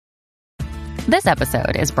This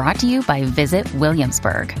episode is brought to you by Visit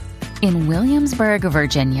Williamsburg. In Williamsburg,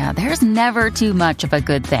 Virginia, there's never too much of a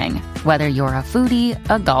good thing. Whether you're a foodie,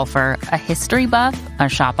 a golfer, a history buff, a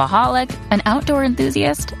shopaholic, an outdoor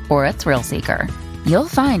enthusiast, or a thrill seeker, you'll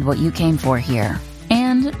find what you came for here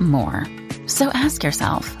and more. So ask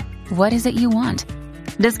yourself, what is it you want?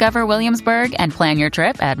 Discover Williamsburg and plan your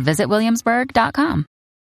trip at visitwilliamsburg.com.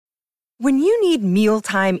 When you need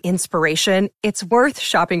mealtime inspiration, it's worth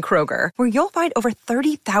shopping Kroger, where you'll find over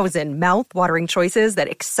 30,000 mouth-watering choices that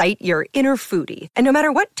excite your inner foodie. And no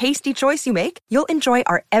matter what tasty choice you make, you'll enjoy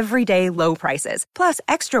our everyday low prices, plus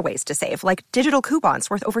extra ways to save, like digital coupons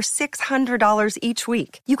worth over $600 each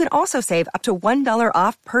week. You can also save up to $1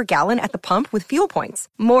 off per gallon at the pump with fuel points.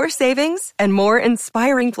 More savings and more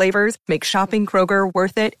inspiring flavors make shopping Kroger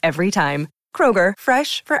worth it every time. Kroger,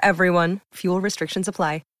 fresh for everyone. Fuel restrictions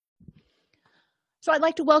apply. So I'd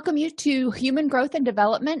like to welcome you to Human Growth and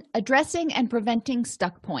Development, Addressing and Preventing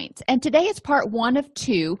Stuck Points. And today is part 1 of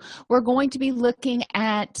 2. We're going to be looking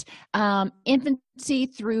at infancy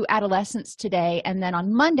through adolescence today. And then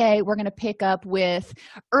on Monday, we're going to pick up with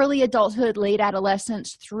early adulthood, late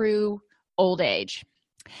adolescence through old age.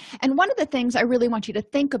 And one of the things I really want you to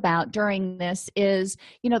think about during this is,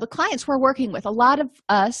 the clients we're working with, a lot of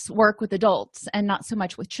us work with adults and not so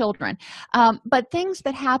much with children, but things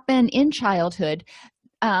that happen in childhood,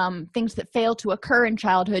 things that fail to occur in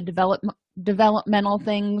childhood, developmental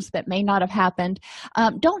things that may not have happened,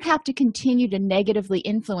 don't have to continue to negatively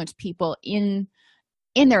influence people in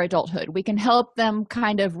their adulthood. We can help them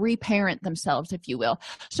kind of reparent themselves, if you will.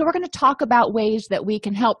 So we're going to talk about ways that we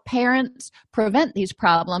can help parents prevent these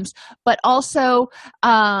problems, but also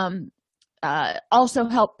help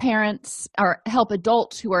parents or help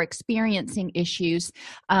adults who are experiencing issues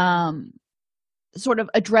sort of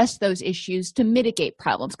address those issues to mitigate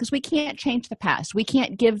problems, because we can't change the past. We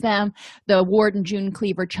can't give them the Ward and June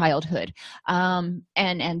Cleaver childhood.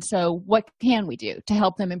 And so what can we do to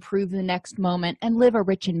help them improve the next moment and live a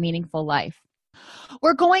rich and meaningful life?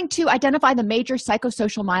 We're going to identify the major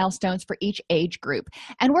psychosocial milestones for each age group.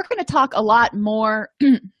 And we're going to talk a lot more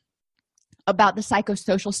about the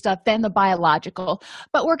psychosocial stuff than the biological,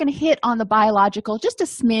 but we're going to hit on the biological just a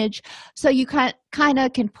smidge so you kind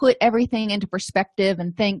of can put everything into perspective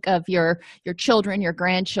and think of your children, your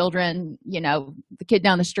grandchildren, the kid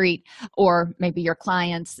down the street, or maybe your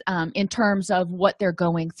clients in terms of what they're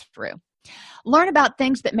going through. Learn about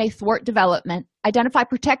things that may thwart development, identify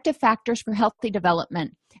protective factors for healthy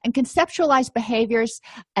development, and conceptualize behaviors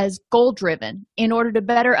as goal-driven in order to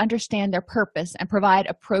better understand their purpose and provide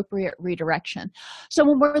appropriate redirection. So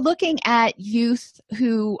when we're looking at youth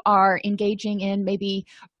who are engaging in maybe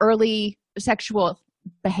early sexual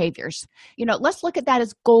behaviors, let's look at that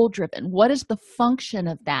as goal-driven. What is the function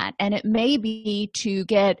of that? And it may be to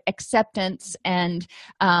get acceptance and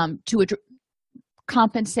to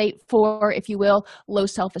compensate for, if you will, low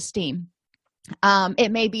self-esteem.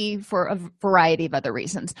 It may be for a variety of other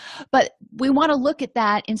reasons, but we want to look at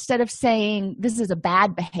that instead of saying this is a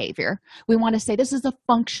bad behavior. We want to say this is a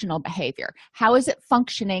functional behavior. How is it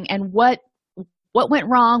functioning, and what went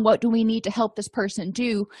wrong? What do we need to help this person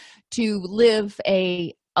do to live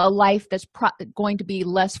a life that's going to be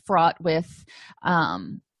less fraught with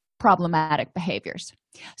problematic behaviors?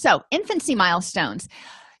 So, infancy milestones.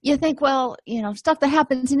 You think, well, stuff that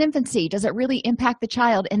happens in infancy, does it really impact the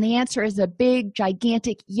child? And the answer is a big,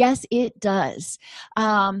 gigantic, yes, it does.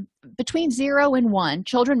 Between 0 and 1,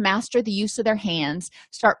 children master the use of their hands,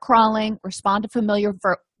 start crawling, respond to familiar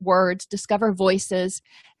words, discover voices.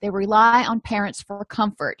 They rely on parents for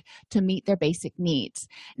comfort to meet their basic needs.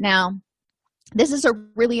 Now, this is a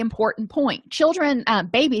really important point. Children,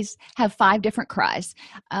 babies have 5 different cries,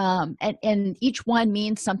 and each one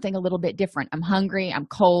means something a little bit different. I'm hungry, I'm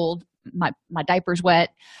cold, my diaper's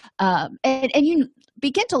wet. And you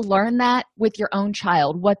begin to learn that with your own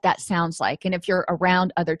child, what that sounds like. And if you're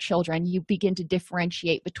around other children, you begin to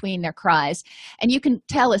differentiate between their cries. And you can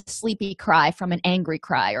tell a sleepy cry from an angry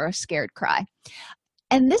cry or a scared cry.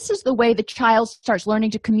 And this is the way the child starts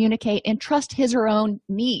learning to communicate and trust his or her own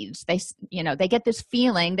needs. They get this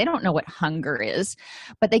feeling. They don't know what hunger is,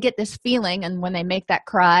 but they get this feeling. And when they make that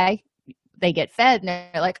cry, they get fed and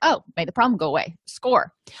they're like, oh, made the problem go away.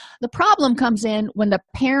 Score. The problem comes in when the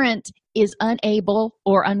parent is unable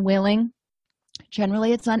or unwilling,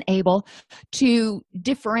 generally it's unable, to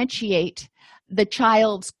differentiate the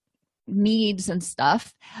child's needs and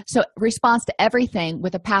stuff. So responds to everything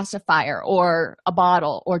with a pacifier or a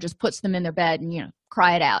bottle, or just puts them in their bed and,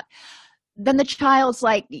 cry it out. Then the child's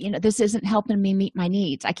like, this isn't helping me meet my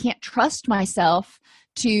needs. I can't trust myself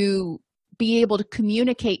to be able to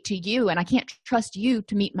communicate to you, and I can't trust you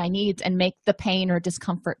to meet my needs and make the pain or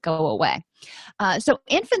discomfort go away. So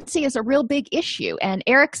infancy is a real big issue, and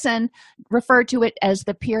Erickson referred to it as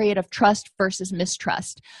the period of trust versus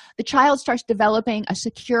mistrust. The child starts developing a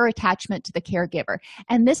secure attachment to the caregiver,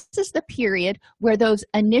 and this is the period where those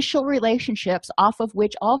initial relationships, off of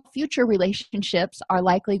which all future relationships are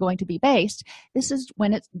likely going to be based, this is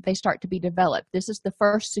when they start to be developed. This is the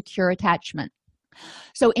first secure attachment.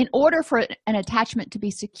 So in order for an attachment to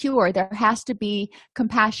be secure, there has to be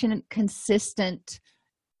compassionate, consistent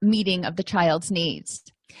meeting of the child's needs.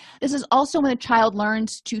 This is also when a child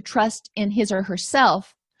learns to trust in his or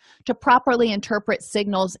herself to properly interpret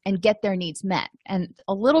signals and get their needs met. And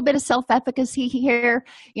a little bit of self-efficacy here.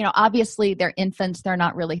 Obviously they're infants. They're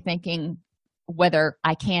not really thinking whether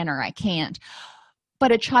I can or I can't.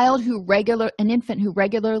 But an infant who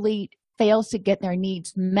regularly fails to get their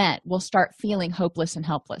needs met will start feeling hopeless and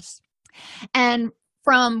helpless. And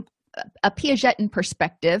from a Piagetian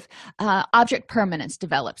perspective, object permanence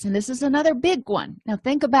develops, and this is another big one. Now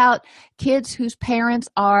think about kids whose parents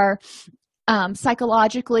are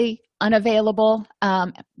psychologically unavailable,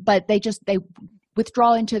 but they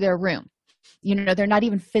withdraw into their room. They're not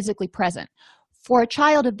even physically present. For a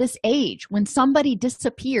child of this age, when somebody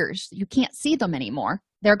disappears, you can't see them anymore,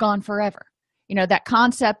 they're gone forever. That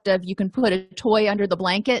concept of you can put a toy under the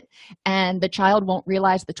blanket and the child won't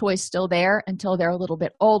realize the toy is still there until they're a little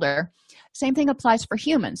bit older. Same thing applies for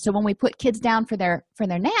humans. So when we put kids down for their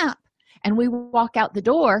nap and we walk out the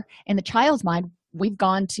door, in the child's mind, we've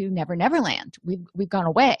gone to Never Never Land. We've gone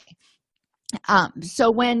away. So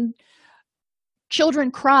when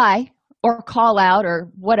children cry or call out or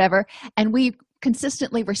whatever, and we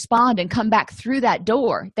consistently respond and come back through that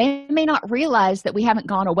door, they may not realize that we haven't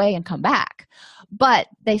gone away and come back, but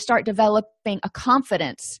they start developing a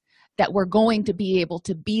confidence that we're going to be able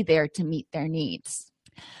to be there to meet their needs.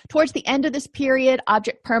 Towards the end of this period,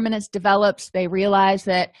 object permanence develops. They realize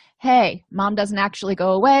that, hey, mom doesn't actually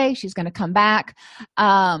go away. She's going to come back.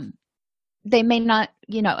 They may not,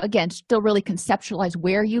 again, still really conceptualize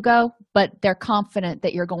where you go, but they're confident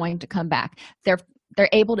that you're going to come back. They're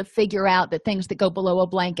able to figure out that things that go below a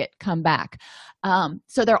blanket come back.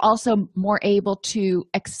 So they're also more able to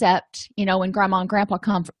accept, when grandma and grandpa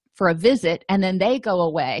come for a visit and then they go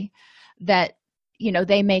away, that,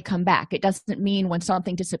 they may come back. It doesn't mean when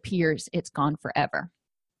something disappears, it's gone forever.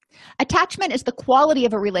 Attachment is the quality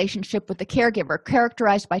of a relationship with the caregiver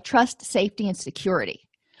characterized by trust, safety, and security.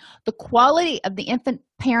 The quality of the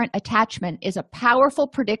infant-parent attachment is a powerful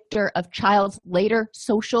predictor of child's later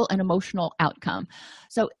social and emotional outcome.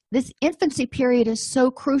 So this infancy period is so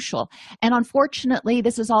crucial. And unfortunately,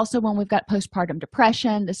 this is also when we've got postpartum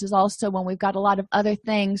depression. This is also when we've got a lot of other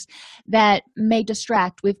things that may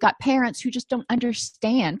distract. We've got parents who just don't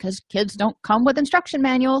understand, because kids don't come with instruction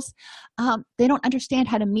manuals. They don't understand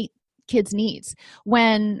how to meet kids' needs.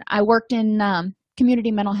 When I worked in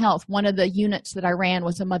community mental health, one of the units that I ran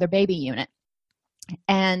was a mother-baby unit.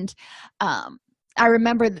 And I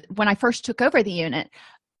remember when I first took over the unit,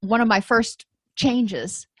 one of my first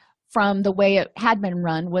changes from the way it had been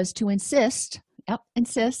run was to insist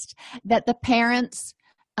that the parents,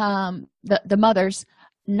 the mothers,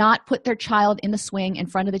 not put their child in the swing in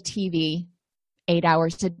front of the TV 8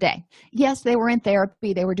 hours a day. Yes, they were in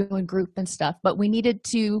therapy, they were doing group and stuff, but we needed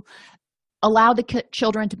to allow the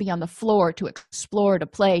children to be on the floor, to explore, to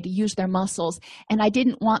play, to use their muscles. And I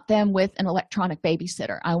didn't want them with an electronic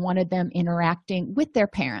babysitter. I wanted them interacting with their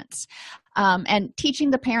parents, and teaching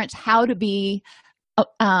the parents how to be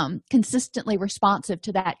consistently responsive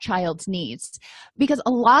to that child's needs. Because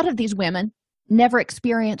a lot of these women never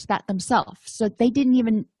experienced that themselves. So they didn't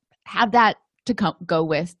even have that to go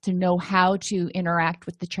with, to know how to interact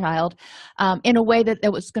with the child in a way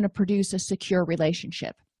that was going to produce a secure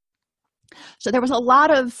relationship. So there was a lot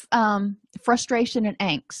of frustration and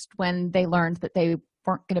angst when they learned that they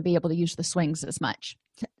weren't going to be able to use the swings as much.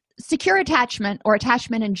 Secure attachment, or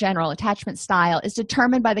attachment in general, attachment style, is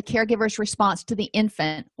determined by the caregiver's response to the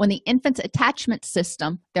infant when the infant's attachment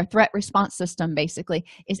system, their threat response system basically,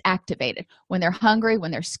 is activated. When they're hungry,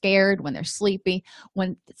 when they're scared, when they're sleepy,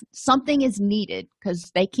 when something is needed,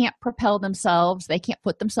 because they can't propel themselves, they can't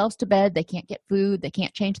put themselves to bed, they can't get food, they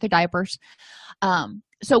can't change their diapers.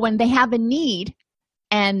 So when they have a need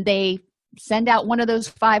and they send out one of those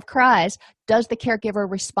 5 cries, does the caregiver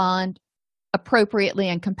respond appropriately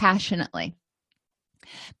and compassionately?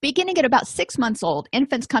 Beginning at about 6 months old,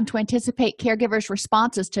 infants come to anticipate caregivers'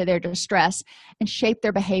 responses to their distress and shape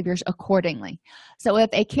their behaviors accordingly. So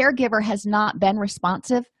if a caregiver has not been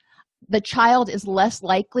responsive, the child is less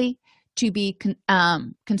likely to be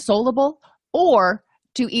consolable or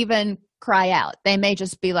to even cry out. They may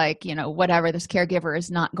just be like, whatever, this caregiver is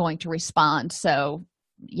not going to respond, so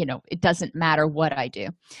it doesn't matter what I do.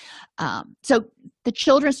 So the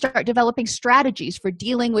children start developing strategies for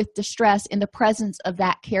dealing with distress in the presence of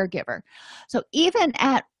that caregiver. So even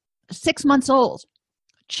at 6 months old,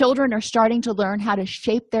 children are starting to learn how to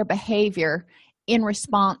shape their behavior in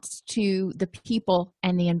response to the people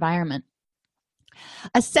and the environment.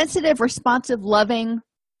 A sensitive, responsive, loving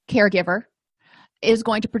caregiver is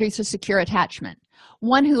going to produce a secure attachment.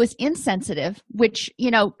 One who is insensitive, which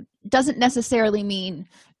doesn't necessarily mean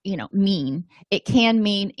mean. It can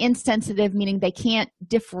mean insensitive, meaning they can't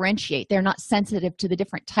differentiate. They're not sensitive to the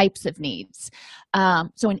different types of needs.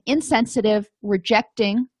 So an insensitive,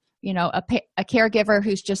 rejecting, a caregiver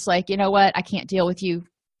who's just like, what, I can't deal with you,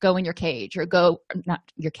 go in your cage, or not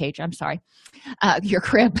your cage, I'm sorry, your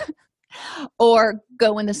crib, or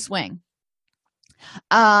go in the swing.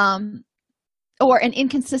 Or an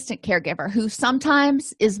inconsistent caregiver who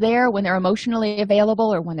sometimes is there when they're emotionally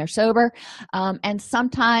available or when they're sober, and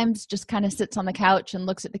sometimes just kind of sits on the couch and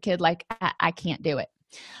looks at the kid like, I can't do it.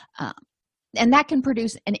 And that can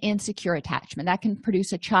produce an insecure attachment. That can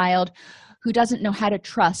produce a child who doesn't know how to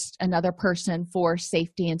trust another person for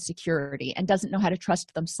safety and security, and doesn't know how to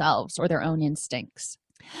trust themselves or their own instincts.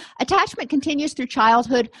 Attachment continues through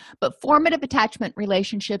childhood, but formative attachment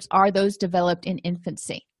relationships are those developed in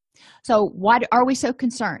infancy. So why are we so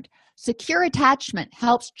concerned? Secure attachment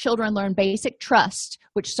helps children learn basic trust,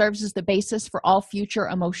 which serves as the basis for all future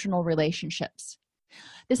emotional relationships.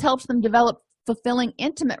 This helps them develop fulfilling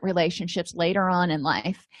intimate relationships later on in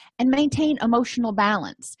life and maintain emotional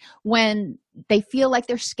balance when they feel like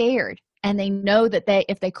they're scared and they know that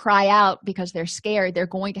if they cry out because they're scared, they're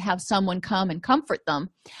going to have someone come and comfort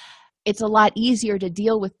them. It's a lot easier to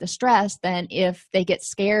deal with the stress than if they get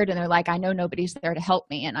scared and they're like, I know nobody's there to help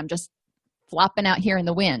me and I'm just flopping out here in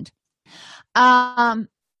the wind.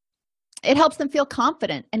 It helps them feel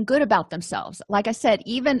confident and good about themselves. Like I said,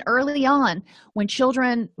 even early on, when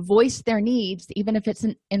children voice their needs, even if it's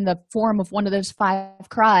in the form of one of those 5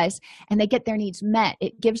 cries, and they get their needs met,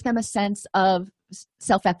 it gives them a sense of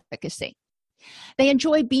self-efficacy. They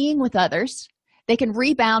enjoy being with others. They can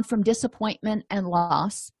rebound from disappointment and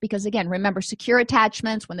loss because, again, remember, secure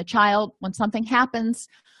attachments, when something happens,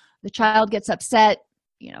 the child gets upset,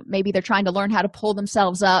 maybe they're trying to learn how to pull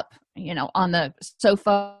themselves up, on the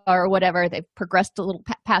sofa or whatever. They've progressed a little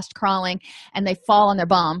past crawling and they fall on their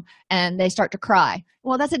bum and they start to cry.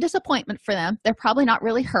 Well, that's a disappointment for them. They're probably not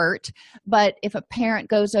really hurt, but if a parent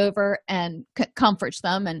goes over and comforts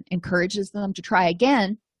them and encourages them to try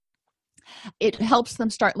again, it helps them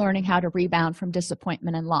start learning how to rebound from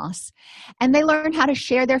disappointment and loss. And they learn how to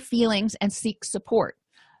share their feelings and seek support.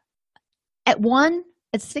 At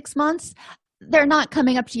 6 months, they're not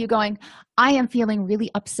coming up to you going, I am feeling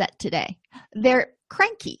really upset today. They're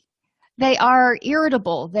cranky. They are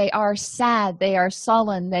irritable. They are sad. They are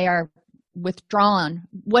sullen. They are withdrawn.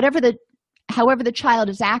 However the child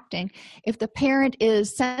is acting, if the parent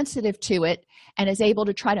is sensitive to it and is able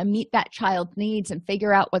to try to meet that child's needs and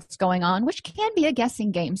figure out what's going on, which can be a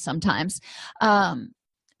guessing game sometimes,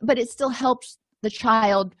 but it still helps the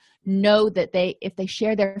child know that if they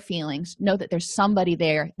share their feelings, know that there's somebody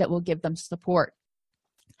there that will give them support.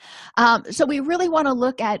 So we really want to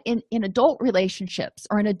look at in adult relationships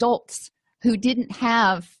or in adults who didn't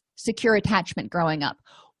have secure attachment growing up,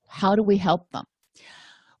 how do we help them?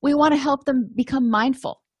 We want to help them become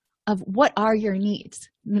mindful of what are your needs.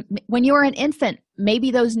 When you were an infant,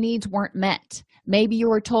 maybe those needs weren't met. Maybe you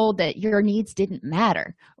were told that your needs didn't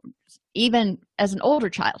matter, even as an older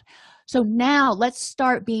child. So now let's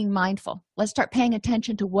start being mindful. Let's start paying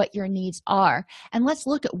attention to what your needs are. And let's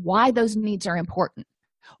look at why those needs are important.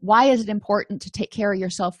 Why is it important to take care of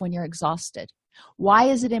yourself when you're exhausted? Why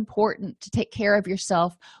is it important to take care of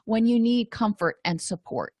yourself when you need comfort and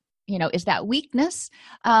support? Is that weakness,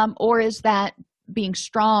 or is that being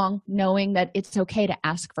strong, knowing that it's okay to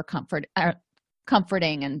ask for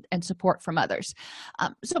comforting and support from others?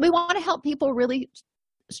 So we want to help people really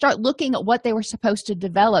start looking at what they were supposed to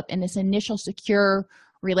develop in this initial secure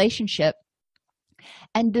relationship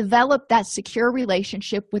and develop that secure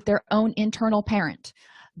relationship with their own internal parent,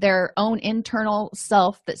 their own internal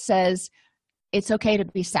self that says, it's okay to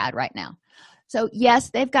be sad right now. So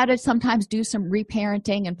yes, they've got to sometimes do some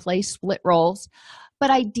reparenting and play split roles, but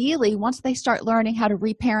ideally, once they start learning how to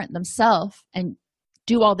reparent themselves and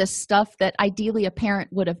do all this stuff that ideally a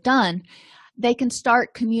parent would have done, they can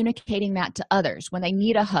start communicating that to others. When they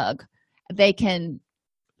need a hug, they can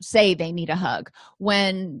say they need a hug.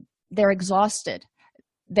 When they're exhausted,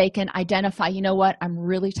 they can identify, you know what, I'm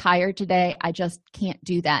really tired today, I just can't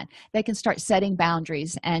do that. They can start setting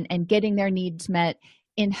boundaries and getting their needs met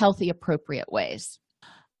in healthy, appropriate ways.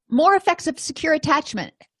 More effects of secure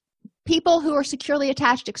attachment. People who are securely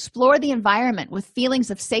attached explore the environment with feelings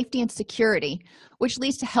of safety and security, which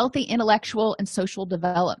leads to healthy intellectual and social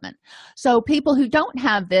development. So people who don't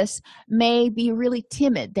have this may be really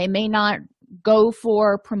timid. They may not go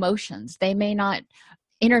for promotions. They may not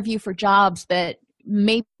interview for jobs that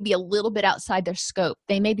may be a little bit outside their scope.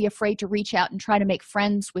 They may be afraid to reach out and try to make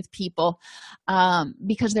friends with people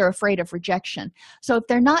because they're afraid of rejection. So if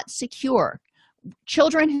they're not secure,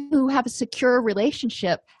 children who have a secure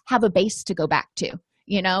relationship have a base to go back to.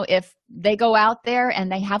 You know, if they go out there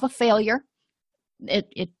and they have a failure,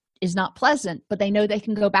 it is not pleasant, but they know they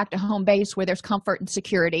can go back to home base where there's comfort and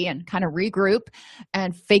security and kind of regroup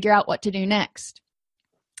and figure out what to do next.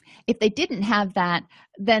 If they didn't have that,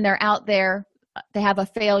 then they're out there, they have a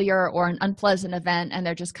failure or an unpleasant event, and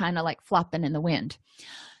they're just kind of like flopping in the wind.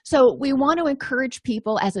 So we want to encourage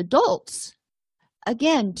people as adults,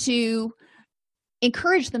 again, to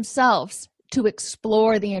encourage themselves to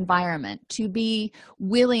explore the environment, to be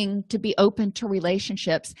willing to be open to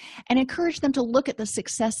relationships, and encourage them to look at the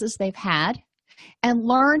successes they've had and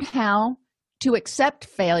learn how to accept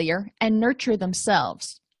failure and nurture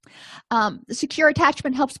themselves. Secure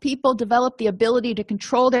attachment helps people develop the ability to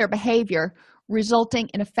control their behavior, resulting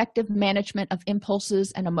in effective management of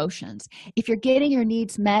impulses and emotions. If you're getting your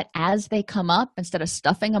needs met as they come up instead of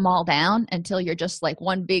stuffing them all down until you're just like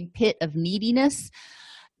one big pit of neediness,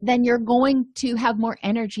 then you're going to have more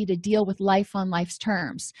energy to deal with life on life's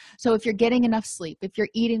terms. So if you're getting enough sleep, if you're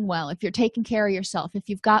eating well, if you're taking care of yourself, if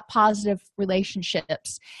you've got positive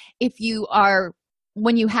relationships, if you are,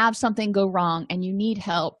 when you have something go wrong and you need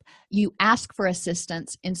help, you ask for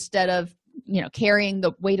assistance instead of, you know, carrying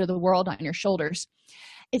the weight of the world on your shoulders,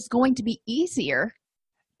 it's going to be easier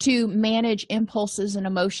to manage impulses and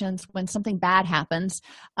emotions when something bad happens,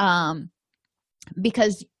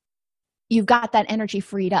 because you've got that energy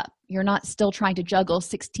freed up. You're not still trying to juggle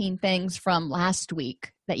 16 things from last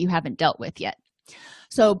week that you haven't dealt with yet.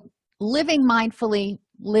 So living mindfully,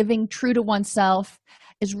 living true to oneself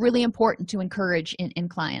is really important to encourage in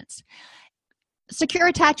clients. Secure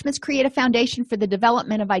attachments create a foundation for the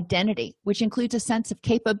development of identity, which includes a sense of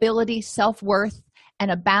capability, self-worth,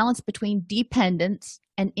 and a balance between dependence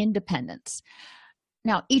and independence.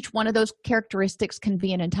 Now, each one of those characteristics can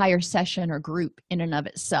be an entire session or group in and of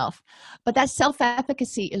itself, but that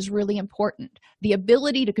self-efficacy is really important. The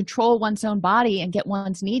ability to control one's own body and get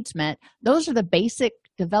one's needs met, those are the basic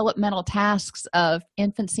developmental tasks of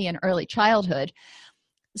infancy and early childhood.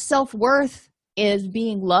 Self-worth is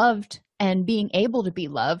being loved and being able to be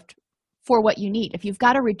loved for what you need. If you've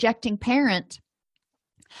got a rejecting parent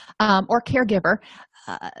or caregiver,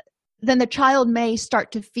 then the child may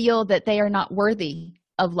start to feel that they are not worthy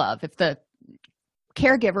of love. If the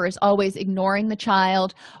caregiver is always ignoring the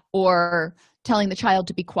child or telling the child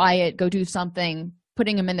to be quiet, go do something,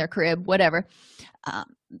 putting them in their crib, whatever,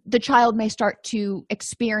 the child may start to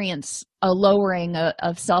experience a lowering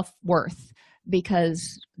of self-worth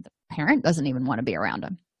because the parent doesn't even want to be around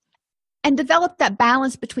them. And develop that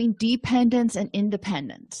balance between dependence and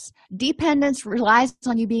independence. Dependence relies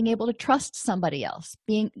on you being able to trust somebody else,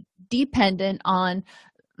 being dependent on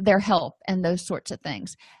their help and those sorts of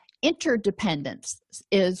things. Interdependence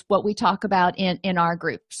is what we talk about in our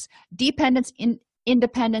groups. Dependence,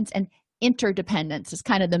 independence, and interdependence is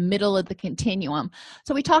kind of the middle of the continuum.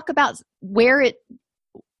 So we talk about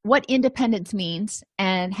what independence means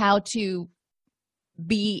and how to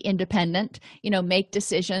be independent, make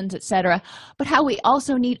decisions, etc., but how we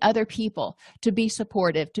also need other people to be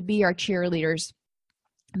supportive, to be our cheerleaders,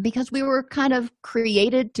 because we were kind of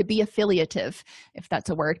created to be affiliative, if that's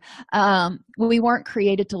a word. We weren't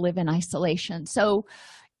created to live in isolation. So,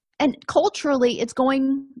 and culturally, it's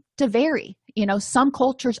going to vary. Some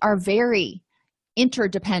cultures are very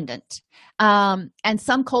interdependent, and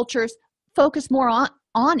some cultures focus more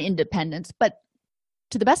on independence, but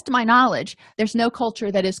to the best of my knowledge, there's no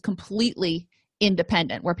culture that is completely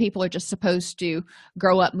independent, where people are just supposed to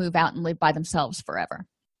grow up, move out, and live by themselves forever.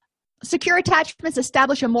 Secure attachments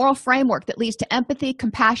establish a moral framework that leads to empathy,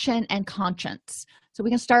 compassion, and conscience. So we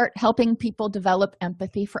can start helping people develop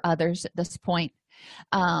empathy for others at this point,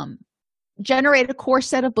 generate a core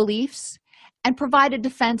set of beliefs, and provide a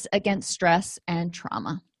defense against stress and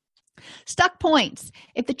trauma. Stuck points.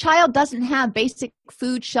 If the child doesn't have basic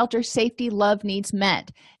food, shelter, safety, love needs met,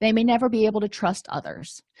 they may never be able to trust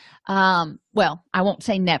others. Well, I won't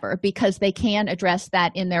say never, because they can address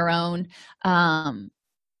that in their own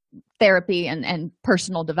therapy and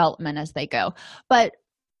personal development as they go. But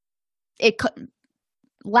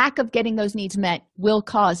lack of getting those needs met will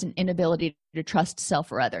cause an inability to trust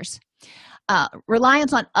self or others.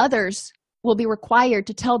 Reliance on others will be required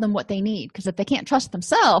to tell them what they need, because if they can't trust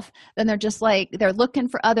themselves, then they're just like they're looking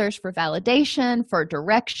for others for validation, for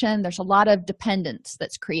direction. There's a lot of dependence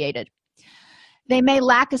that's created. They may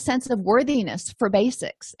lack a sense of worthiness for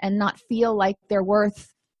basics and not feel like they're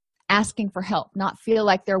worth asking for help, not feel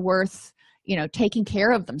like they're worth taking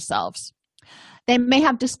care of themselves. They may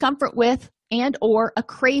have discomfort with and or a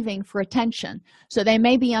craving for attention. So they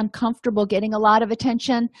may be uncomfortable getting a lot of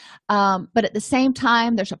attention, but at the same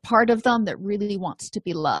time, there's a part of them that really wants to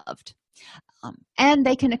be loved. And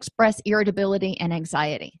they can express irritability and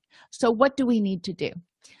anxiety. So what do we need to do?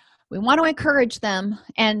 We want to encourage them,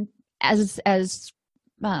 and as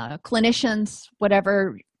clinicians,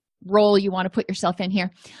 whatever role you want to put yourself in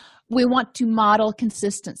here, we want to model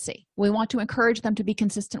consistency. We want to encourage them to be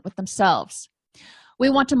consistent with themselves. We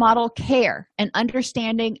want to model care and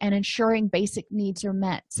understanding and ensuring basic needs are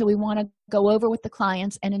met. So we want to go over with the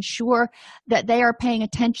clients and ensure that they are paying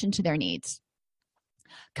attention to their needs.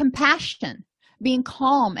 Compassion, being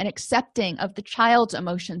calm and accepting of the child's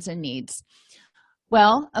emotions and needs.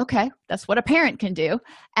 Well, okay, that's what a parent can do.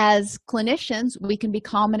 As clinicians, we can be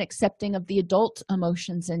calm and accepting of the adult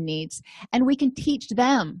emotions and needs, and we can teach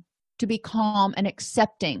them to be calm and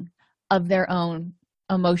accepting of their own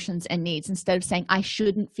emotions and needs. Instead of saying, I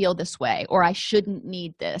shouldn't feel this way, or I shouldn't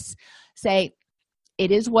need this, say,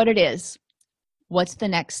 it is what it is. What's the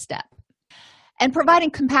next step? And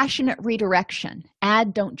providing compassionate redirection.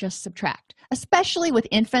 Add, don't just subtract. Especially with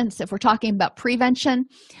infants, if we're talking about prevention,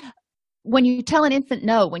 when you tell an infant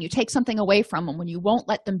no, when you take something away from them, when you won't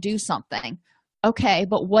let them do something, okay,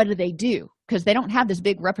 but what do they do? Because they don't have this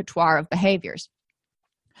big repertoire of behaviors.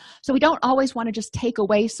 So we don't always want to just take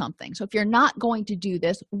away something. So if you're not going to do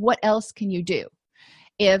this, what else can you do?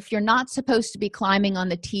 If you're not supposed to be climbing on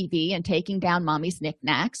the TV and taking down mommy's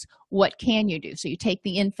knickknacks, what can you do? So you take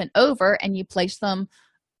the infant over and you place them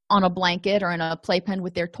on a blanket or in a playpen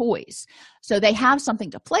with their toys. So they have something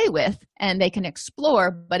to play with and they can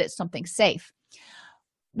explore, but it's something safe.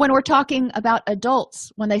 When we're talking about adults,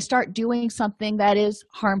 when they start doing something that is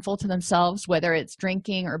harmful to themselves, whether it's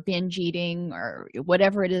drinking or binge eating or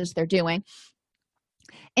whatever it is they're doing,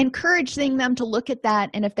 encouraging them to look at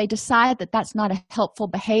that, and if they decide that that's not a helpful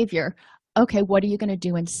behavior, okay, what are you going to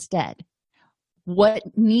do instead? What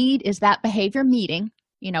need is that behavior meeting?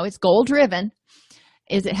 It's goal-driven.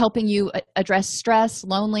 Is it helping you address stress,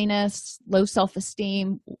 loneliness, low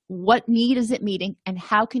self-esteem? What need is it meeting, and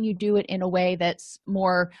how can you do it in a way that's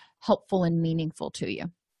more helpful and meaningful to you?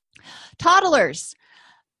 Toddlers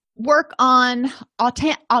work on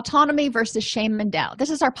autonomy versus shame and doubt. This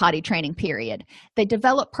is our potty training period. They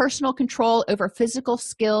develop personal control over physical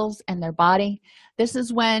skills and their body. This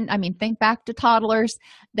is when, think back to toddlers.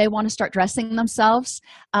 They want to start dressing themselves.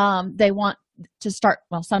 They want to start,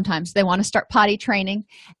 sometimes they want to start potty training,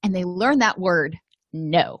 and they learn that word,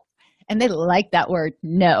 no. And they like that word,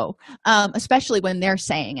 no, especially when they're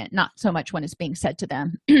saying it, not so much when it's being said to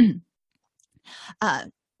them.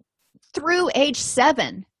 Through age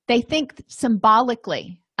 7, they think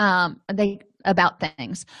symbolically about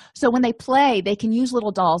things. So when they play, they can use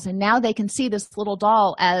little dolls, and now they can see this little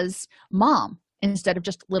doll as mom instead of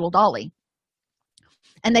just little dolly.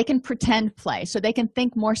 And they can pretend play, so they can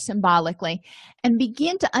think more symbolically and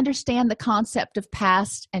begin to understand the concept of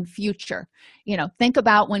past and future. Think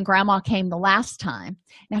about when grandma came the last time.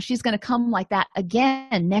 Now she's going to come like that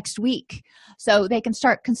again next week. So they can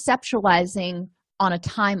start conceptualizing on a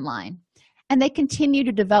timeline, and they continue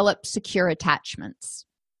to develop secure attachments.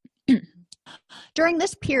 During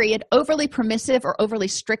this period, overly permissive or overly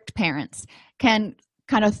strict parents can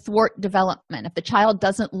kind of thwart development. If the child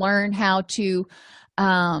doesn't learn how to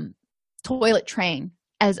toilet train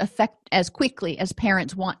as quickly as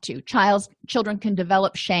parents want to, children can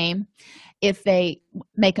develop shame if they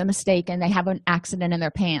make a mistake and they have an accident in their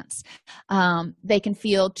pants. They can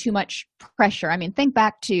feel too much pressure. Think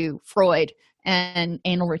back to Freud and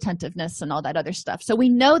anal retentiveness and all that other stuff. So we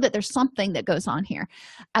know that there's something that goes on here.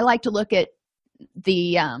 I like to look at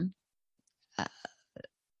the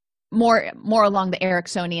more along the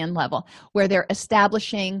Ericksonian level, where they're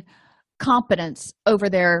establishing competence over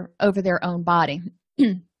their own body.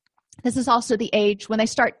 This is also the age when they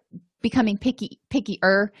start becoming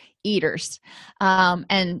pickier eaters,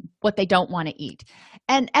 and what they don't want to eat.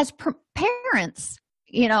 And as parents,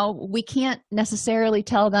 we can't necessarily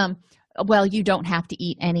tell them, well, you don't have to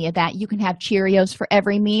eat any of that. You can have Cheerios for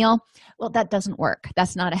every meal. Well, that doesn't work.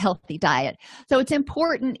 That's not a healthy diet. So it's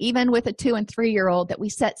important, even with a 2- and 3-year-old, that we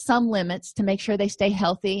set some limits to make sure they stay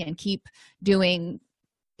healthy and keep doing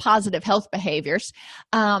positive health behaviors,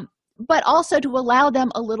 but also to allow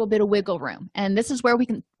them a little bit of wiggle room. And this is where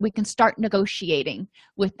we can start negotiating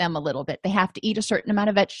with them a little bit. They have to eat a certain amount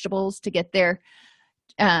of vegetables to get their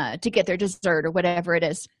dessert or whatever it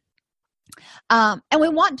is. And we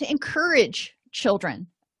want to encourage children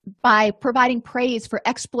by providing praise for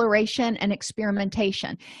exploration and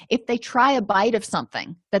experimentation. If they try a bite of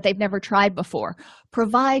something that they've never tried before,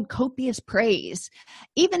 provide copious praise.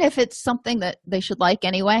 Even if it's something that they should like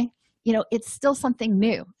anyway, it's still something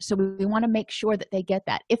new. So we want to make sure that they get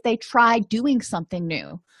that. If they try doing something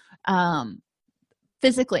new,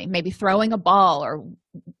 physically, maybe throwing a ball or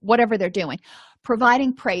whatever they're doing,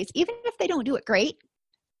 providing praise, even if they don't do it great,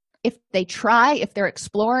 if they try, if they're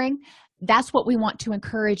exploring, that's what we want to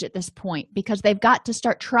encourage at this point, because they've got to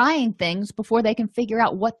start trying things before they can figure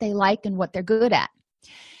out what they like and what they're good at.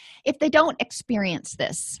 If they don't experience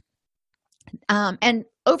this, and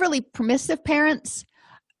overly permissive parents,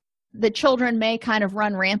 the children may kind of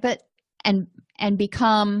run rampant and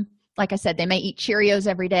become, like I said, they may eat Cheerios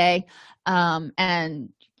every day, and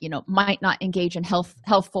might not engage in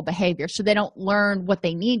healthful behavior, so they don't learn what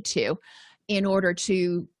they need to in order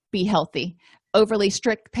to be healthy. Overly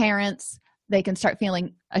strict parents, they can start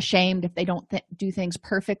feeling ashamed if they don't do things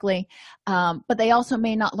perfectly, but they also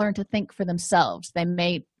may not learn to think for themselves. They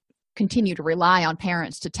may continue to rely on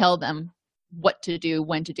parents to tell them what to do,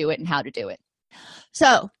 when to do it, and how to do it.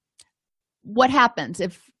 So what happens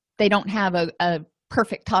if they don't have a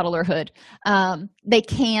perfect toddlerhood? They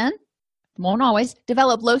won't always,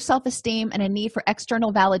 develop low self-esteem and a need for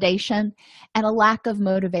external validation and a lack of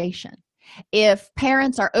motivation. If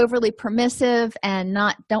parents are overly permissive and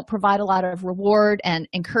don't provide a lot of reward and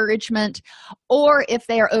encouragement, or if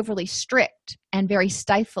they are overly strict and very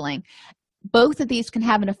stifling, both of these can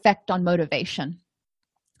have an effect on motivation.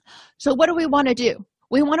 So what do we want to do?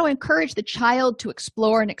 We want to encourage the child to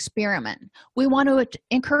explore and experiment. We want to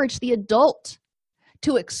encourage the adult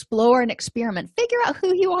to explore and experiment. Figure out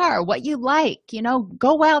who you are, what you like,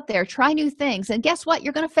 go out there, try new things. And guess what?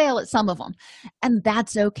 You're going to fail at some of them. And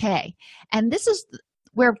that's okay. And this is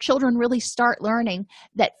where children really start learning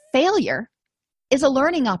that failure is a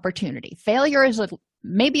learning opportunity. Failure is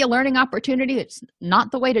maybe a learning opportunity. It's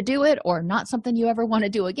not the way to do it, or not something you ever want to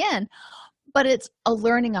do again, but it's a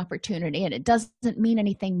learning opportunity, and it doesn't mean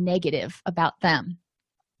anything negative about them.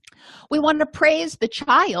 We want to praise the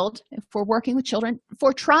child, if we're working with children,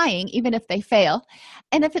 for trying, even if they fail.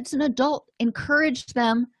 And if it's an adult, encourage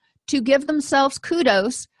them to give themselves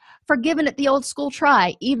kudos for giving it the old school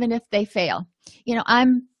try, even if they fail.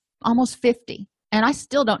 I'm almost 50, and I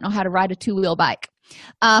still don't know how to ride a two-wheel bike.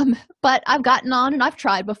 But I've gotten on and I've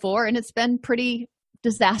tried before, and it's been pretty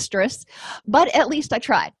disastrous, but at least I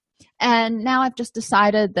tried. And now I've just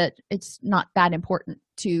decided that it's not that important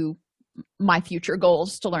to my future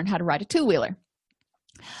goals to learn how to ride a two-wheeler.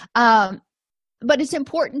 But it's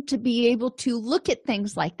important to be able to look at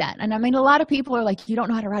things like that. And a lot of people are like, you don't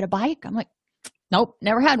know how to ride a bike? I'm like, nope,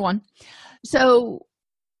 never had one. So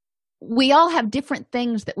we all have different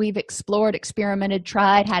things that we've explored, experimented,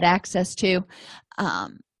 tried, had access to.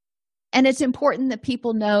 And it's important that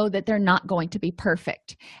people know that they're not going to be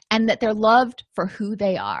perfect, and that they're loved for who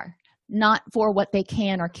they are, not for what they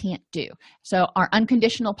can or can't do. So our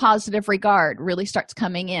unconditional positive regard really starts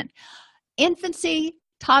coming in. Infancy,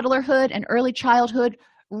 toddlerhood, and early childhood,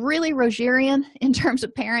 really Rogerian in terms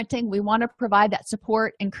of parenting. We want to provide that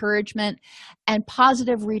support, encouragement, and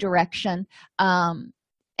positive redirection, and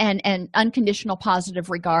unconditional positive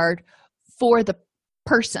regard for the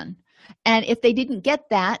person. And if they didn't get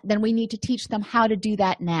that, then we need to teach them how to do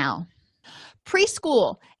that now.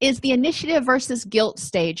 Preschool is the initiative versus guilt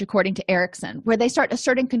stage, according to Erickson, where they start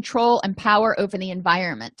asserting control and power over the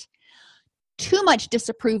environment. Too much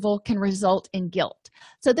disapproval can result in guilt.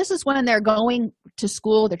 So this is when they're going to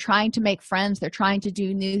school, they're trying to make friends, they're trying to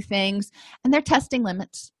do new things, and they're testing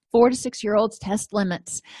limits. 4 to 6 year olds test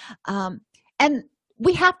limits. And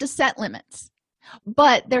we have to set limits.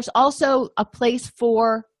 But there's also a place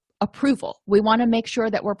for approval. We want to make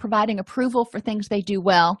sure that we're providing approval for things they do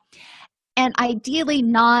well. And ideally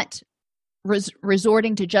not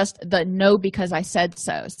resorting to just the no because I said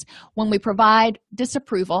so. When we provide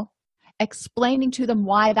disapproval, explaining to them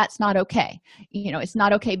why that's not okay. It's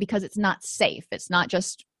not okay because it's not safe. It's not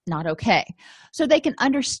just not okay. So they can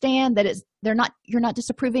understand that you're not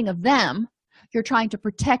disapproving of them. You're trying to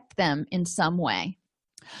protect them in some way.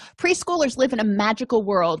 Preschoolers live in a magical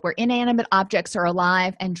world where inanimate objects are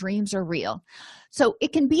alive and dreams are real. So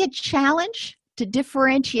it can be a challenge to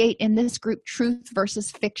differentiate in this group truth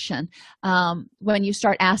versus fiction. When you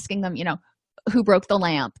start asking them, who broke the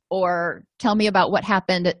lamp, or tell me about what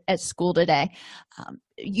happened at school today.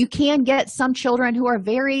 you can get some children who are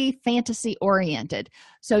very fantasy oriented,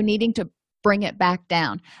 so needing to bring it back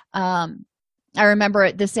down. I remember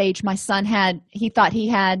at this age, my son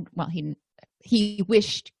he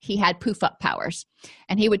wished he had poof up powers,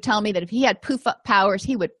 and he would tell me that if he had poof up powers,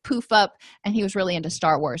 he would poof up, and he was really into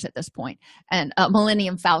Star Wars at this point, and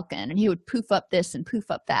Millennium Falcon, and he would poof up this and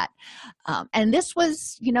poof up that. And this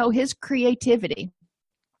was, his creativity.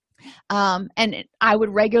 And I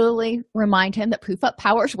would regularly remind him that poof up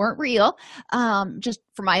powers weren't real, just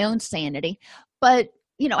for my own sanity. But,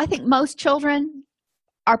 I think most children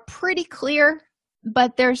are pretty clear,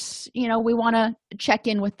 but there's, we want to check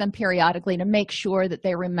in with them periodically to make sure that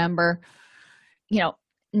they remember,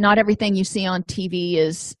 not everything you see on TV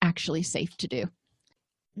is actually safe to do.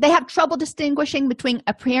 They have trouble distinguishing between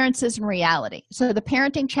appearances and reality. So the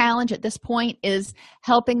parenting challenge at this point is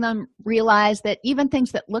helping them realize that even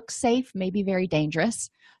things that look safe may be very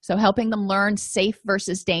dangerous. So helping them learn safe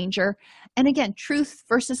versus danger. And again, truth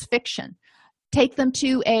versus fiction. Take them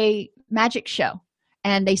to a magic show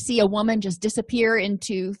and they see a woman just disappear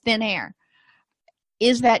into thin air.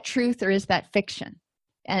 Is that truth or is that fiction?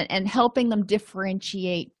 And helping them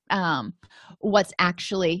differentiate what's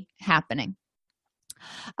actually happening.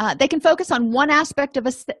 They can focus on one aspect of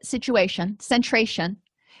a situation, centration,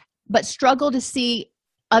 but struggle to see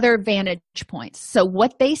other vantage points. So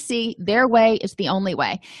what they see, their way is the only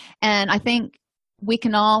way. And I think we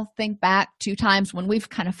can all think back to times when we've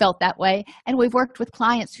kind of felt that way, and we've worked with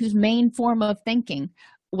clients whose main form of thinking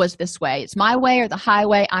was this way. It's my way or the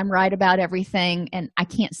highway. I'm right about everything, and I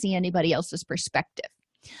can't see anybody else's perspective.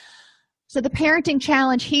 So the parenting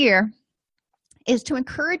challenge here is to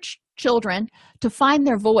encourage children to find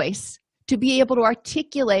their voice, to be able to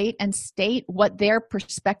articulate and state what their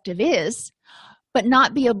perspective is, but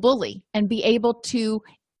not be a bully, and be able to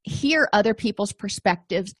hear other people's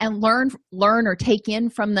perspectives and learn or take in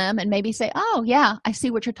from them, and maybe say, oh yeah, I see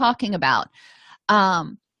what you're talking about.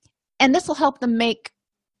 And this will help them make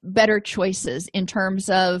better choices in terms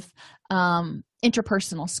of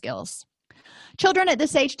interpersonal skills. Children at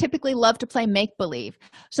this age typically love to play make-believe.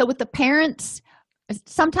 So with the parents,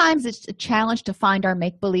 sometimes it's a challenge to find our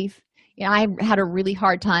make-believe. I had a really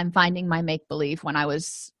hard time finding my make-believe when I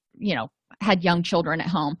was, had young children at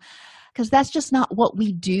home, because that's just not what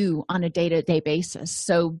we do on a day-to-day basis.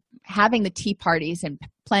 So having the tea parties and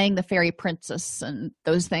playing the fairy princess and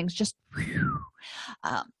those things, just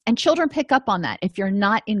and children pick up on that if you're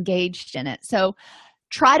not engaged in it. So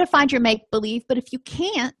try to find your make-believe, but if you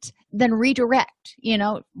can't, then redirect.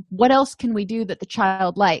 What else can we do that the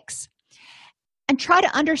child likes? And try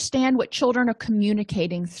to understand what children are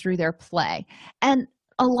communicating through their play. And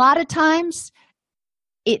a lot of times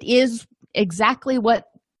it is exactly what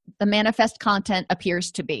the manifest content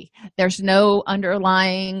appears to be. There's no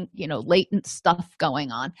underlying, latent stuff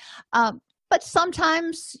going on. But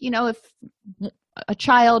sometimes, if a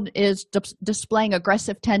child is displaying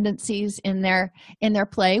aggressive tendencies in their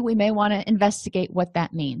play, we may want to investigate what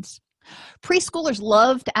that means. Preschoolers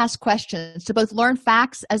love to ask questions, to both learn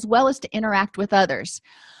facts as well as to interact with others.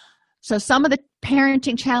 So some of the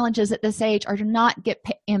parenting challenges at this age are to not get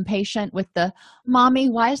impatient with the, mommy,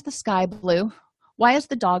 why is the sky blue? Why is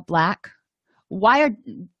the dog black? Why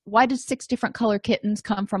did 6 different color kittens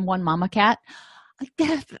come from one mama cat?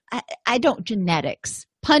 I don't genetics,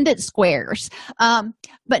 pundit squares,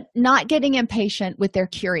 but not getting impatient with their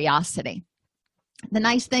curiosity. The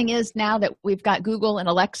nice thing is now that we've got Google and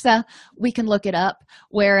Alexa, we can look it up.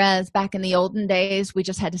 Whereas back in the olden days, we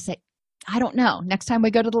just had to say, I don't know. Next time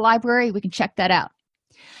we go to the library, we can check that out.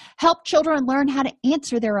 Help children learn how to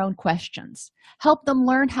answer their own questions. Help them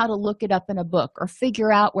learn how to look it up in a book or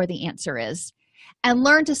figure out where the answer is. And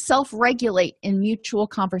learn to self-regulate in mutual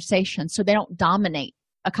conversation so they don't dominate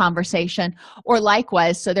a conversation, or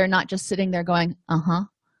likewise, so they're not just sitting there going,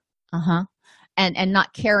 and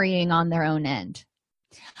not carrying on their own end.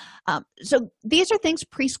 So these are things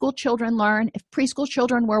preschool children learn. If preschool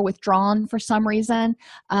children were withdrawn for some reason,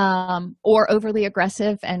 or overly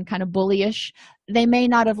aggressive and kind of bullyish, they may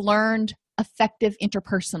not have learned effective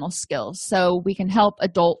interpersonal skills. So we can help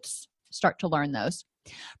adults start to learn those.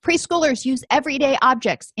 Preschoolers use everyday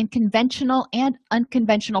objects in conventional and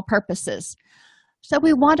unconventional purposes. So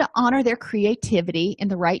we want to honor their creativity in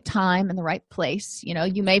the right time and the right place.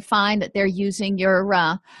 You may find that they're using your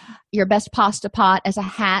best pasta pot as a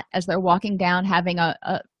hat as they're walking down having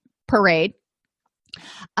a parade.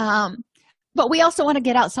 But we also want to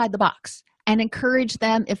get outside the box and encourage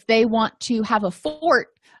them. If they want to have a fort,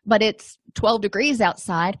 but it's 12 degrees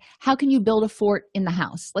outside, how can you build a fort in the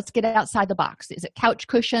house? Let's get outside the box. Is it couch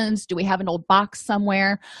cushions? Do we have an old box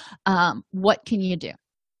somewhere? What can you do?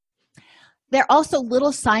 They're also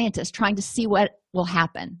little scientists trying to see what will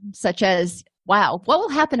happen, such as, wow, what will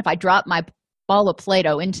happen if I drop my ball of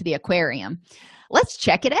Play-Doh into the aquarium? Let's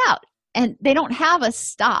check it out. And they don't have a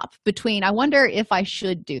stop between, I wonder if I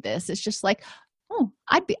should do this. It's just like, oh,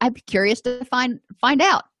 I'd be curious to find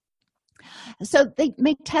out. So they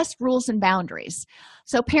make test rules and boundaries.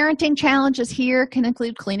 So parenting challenges here can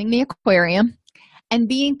include cleaning the aquarium and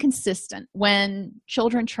being consistent when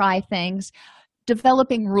children try things,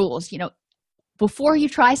 developing rules. Before you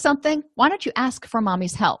try something, why don't you ask for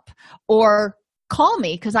mommy's help? Or call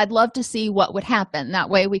me, because I'd love to see what would happen. That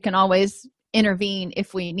way we can always intervene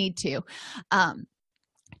if we need to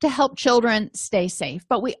help children stay safe.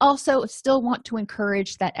 But we also still want to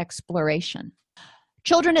encourage that exploration.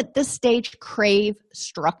 Children at this stage crave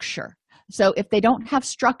structure. So if they don't have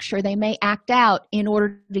structure, they may act out in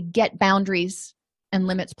order to get boundaries and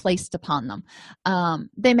limits placed upon them.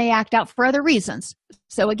 They may act out for other reasons.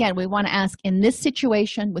 So again, we want to ask, in this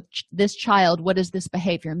situation with this child, what does this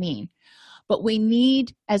behavior mean? But we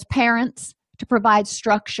need, as parents, to provide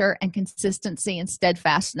structure and consistency and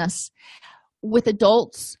steadfastness. With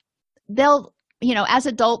adults, as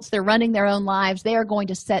adults, they're running their own lives. They are going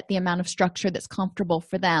to set the amount of structure that's comfortable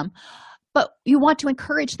for them. But you want to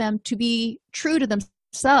encourage them to be true to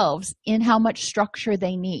themselves in how much structure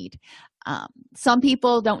they need. Some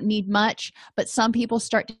people don't need much, but some people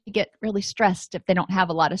start to get really stressed if they don't have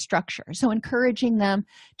a lot of structure. So encouraging them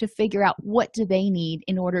to figure out what do they need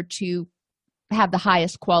in order to have the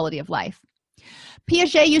highest quality of life.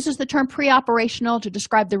 Piaget uses the term pre-operational to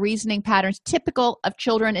describe the reasoning patterns typical of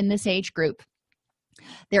children in this age group.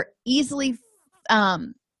 They're easily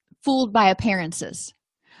fooled by appearances.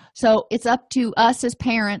 So it's up to us as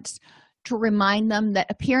parents to remind them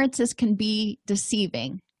that appearances can be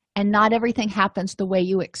deceiving and not everything happens the way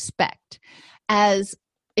you expect. As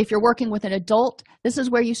if you're working with an adult, this is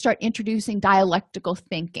where you start introducing dialectical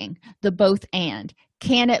thinking, the both and.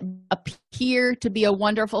 Can it appear to be a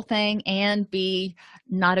wonderful thing and be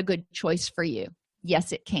not a good choice for you?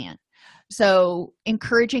 Yes, it can. So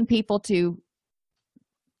encouraging people to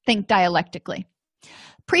think dialectically.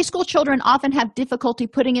 Preschool children often have difficulty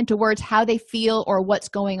putting into words how they feel or what's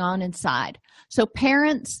going on inside. So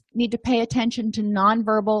parents need to pay attention to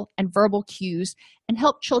nonverbal and verbal cues and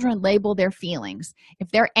help children label their feelings. If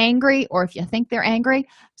they're angry, or if you think they're angry,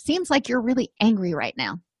 seems like you're really angry right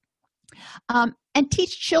now. And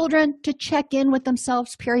teach children to check in with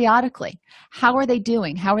themselves periodically. How are they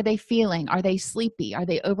doing? How are they feeling? Are they sleepy? Are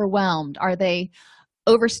they overwhelmed? Are they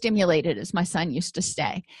overstimulated, as my son used to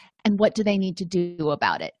say? And what do they need to do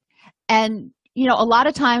about it? And a lot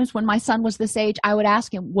of times when my son was this age, I would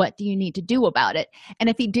ask him, what do you need to do about it? And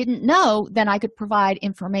if he didn't know, then I could provide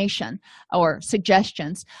information or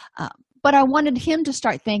suggestions. But I wanted him to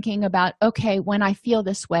start thinking about, okay, when I feel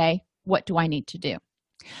this way, what do I need to do?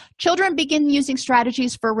 Children begin using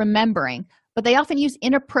strategies for remembering, but they often use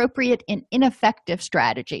inappropriate and ineffective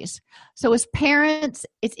strategies. So as parents,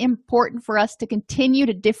 it's important for us to continue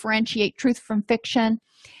to differentiate truth from fiction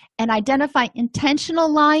and identify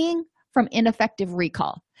intentional lying from ineffective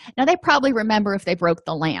recall. Now, they probably remember if they broke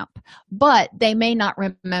the lamp, but they may not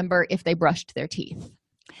remember if they brushed their teeth.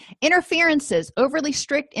 Interferences, overly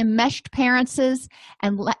strict enmeshed parents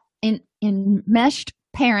and enmeshed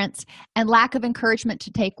parents and lack of encouragement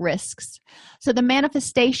to take risks. So the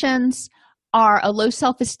manifestations are a low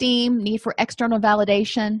self-esteem, need for external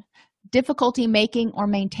validation, difficulty making or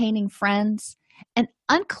maintaining friends, and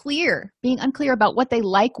being unclear about what they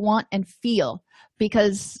like, want, and feel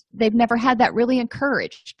because they've never had that really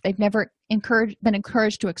encouraged. They've never been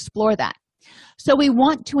encouraged to explore that. So we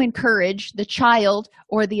want to encourage the child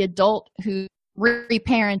or the adult who's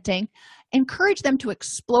reparenting, encourage them to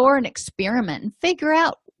explore and experiment and figure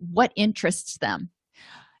out what interests them.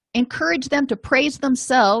 Encourage them to praise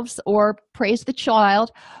themselves or praise the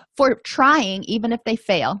child for trying, even if they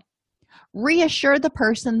fail. Reassure the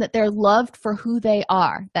person that they're loved for who they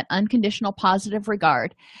are, that unconditional positive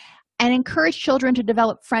regard, and encourage children to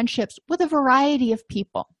develop friendships with a variety of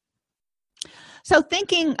people. So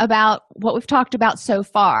thinking about what we've talked about so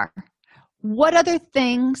far, what other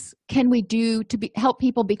things can we do to help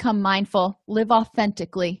people become mindful, live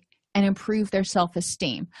authentically, and improve their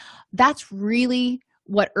self-esteem? That's really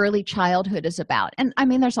what early childhood is about. And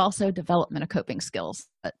there's also development of coping skills.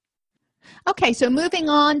 Okay, so moving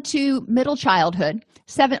on to middle childhood,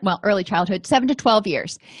 early childhood, 7 to 12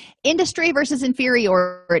 years. Industry versus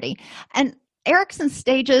inferiority. And Erikson's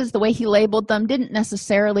stages, the way he labeled them, didn't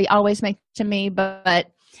necessarily always make to me,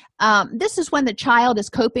 but this is when the child is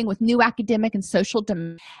coping with new academic and social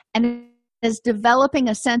demands and is developing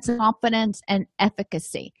a sense of confidence and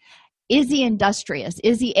efficacy. Is he industrious?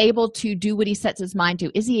 Is he able to do what he sets his mind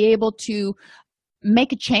to? Is he able to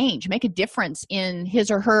make a change, make a difference in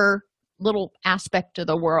his or her little aspect of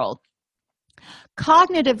the world?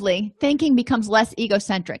 Cognitively, thinking becomes less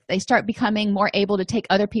egocentric. They start becoming more able to take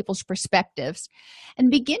other people's perspectives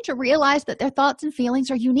and begin to realize that their thoughts and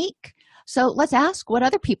feelings are unique. So let's ask what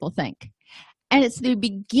other people think. And it's the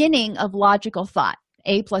beginning of logical thought.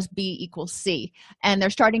 A plus B equals C. And they're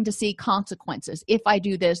starting to see consequences. If I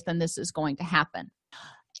do this, then this is going to happen.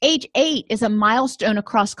 Age 8 is a milestone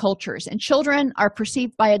across cultures, and children are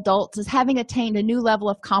perceived by adults as having attained a new level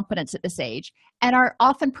of competence at this age and are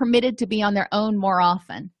often permitted to be on their own more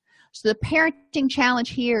often. So the parenting challenge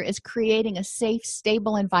here is creating a safe,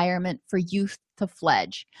 stable environment for youth to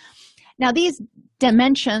fledge. Now, these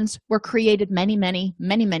dimensions were created many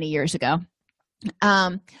years ago.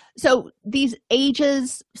 So these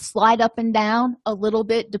ages slide up and down a little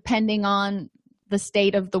bit depending on the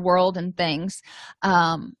state of the world and things.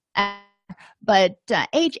 But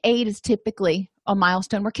age 8 is typically a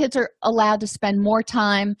milestone where kids are allowed to spend more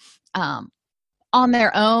time on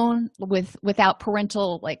their own without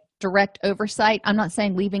parental direct oversight. I'm not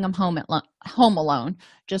saying leaving them home alone,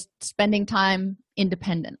 just spending time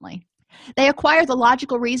independently. They acquire the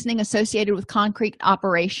logical reasoning associated with concrete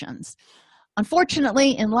operations.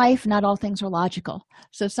 Unfortunately, in life, not all things are logical.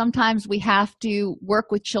 So sometimes we have to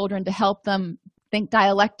work with children to help them think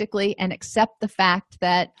dialectically and accept the fact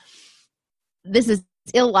that this is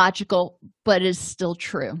illogical, but is still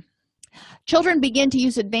true. Children begin to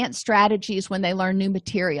use advanced strategies when they learn new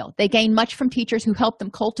material. They gain much from teachers who help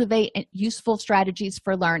them cultivate useful strategies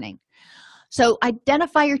for learning. So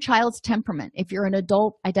identify your child's temperament. If you're an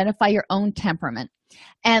adult, identify your own temperament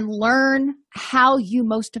and learn how you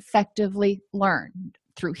most effectively learn,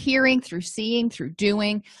 through hearing, through seeing, through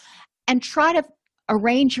doing, and try to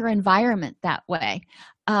arrange your environment that way.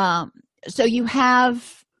 So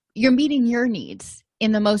you're meeting your needs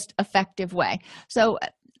in the most effective way. So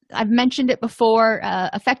I've mentioned it before,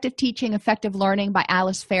 Effective Teaching, Effective Learning by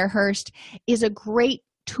Alice Fairhurst is a great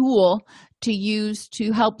tool to use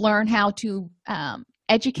to help learn how to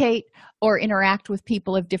educate or interact with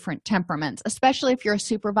people of different temperaments, especially if you're a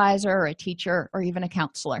supervisor or a teacher or even a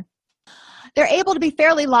counselor. They're able to be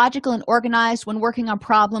fairly logical and organized when working on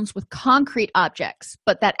problems with concrete objects,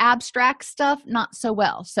 but that abstract stuff, not so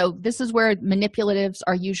well. So this is where manipulatives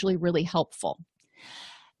are usually really helpful.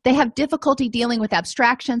 They have difficulty dealing with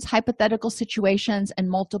abstractions, hypothetical situations, and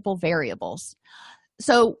multiple variables.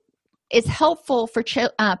 So it's helpful for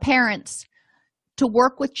parents to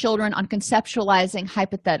work with children on conceptualizing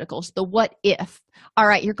hypotheticals, the what if. All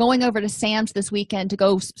right, you're going over to Sam's this weekend to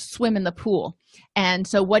go swim in the pool. And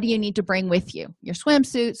so what do you need to bring with you? Your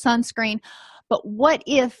swimsuit, sunscreen. But what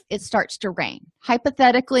if it starts to rain?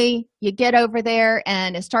 Hypothetically, you get over there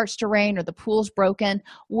and it starts to rain or the pool's broken.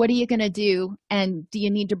 What are you going to do? And do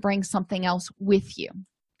you need to bring something else with you?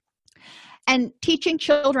 And teaching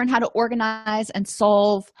children how to organize and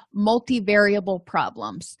solve multivariable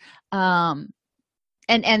problems.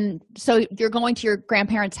 And so you're going to your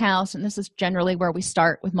grandparents' house, and this is generally where we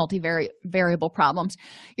start with multivariable problems.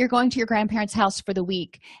 You're going to your grandparents' house for the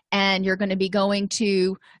week, and you're going to be going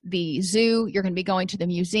to the zoo, you're going to be going to the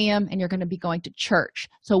museum, and you're going to be going to church.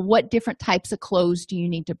 So what different types of clothes do you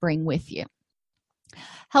need to bring with you?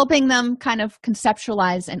 Helping them kind of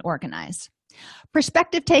conceptualize and organize.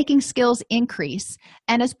 Perspective taking skills increase,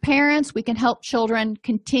 and as parents, we can help children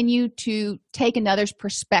continue to take another's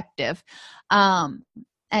perspective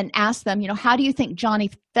and ask them, how do you think Johnny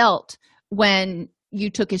felt when you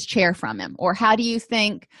took his chair from him? Or how do you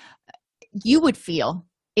think you would feel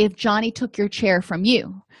if Johnny took your chair from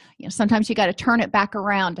you? Sometimes you got to turn it back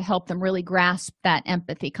around to help them really grasp that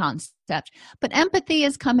empathy concept. But empathy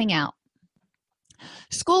is coming out.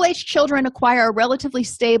 School-age children acquire a relatively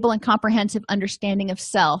stable and comprehensive understanding of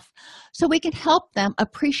self, so we can help them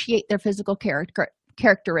appreciate their physical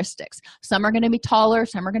characteristics. Some are going to be taller,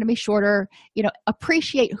 some are going to be shorter.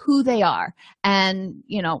 Appreciate who they are and,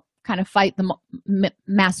 kind of fight the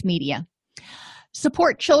mass media.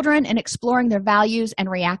 Support children in exploring their values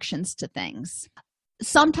and reactions to things.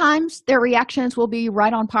 Sometimes their reactions will be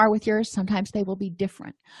right on par with yours. Sometimes they will be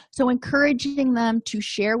different. So encouraging them to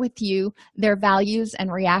share with you their values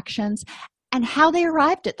and reactions and how they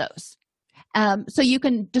arrived at those. So you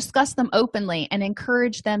can discuss them openly and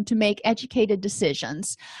encourage them to make educated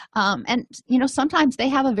decisions. And sometimes they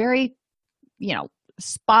have a very,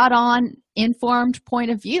 spot on, informed point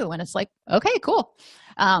of view. And it's like, okay, cool.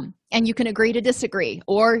 And you can agree to disagree,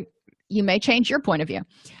 or you may change your point of view.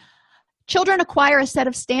 Children acquire a set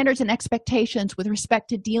of standards and expectations with respect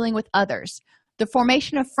to dealing with others. The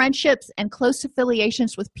formation of friendships and close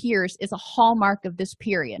affiliations with peers is a hallmark of this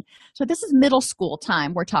period. So this is middle school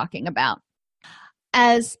time we're talking about.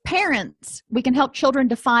 As parents, we can help children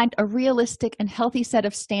define a realistic and healthy set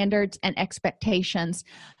of standards and expectations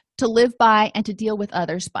to live by and to deal with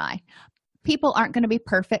others by. People aren't going to be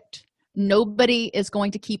perfect. Nobody is going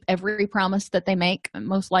to keep every promise that they make,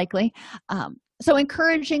 most likely. So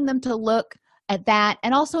encouraging them to look at that,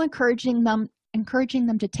 and also encouraging them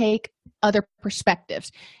to take other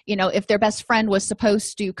perspectives. If their best friend was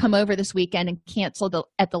supposed to come over this weekend and cancel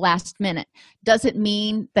at the last minute, does it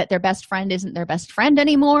mean that their best friend isn't their best friend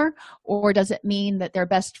anymore? Or does it mean that their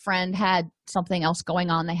best friend had something else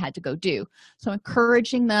going on they had to go do? So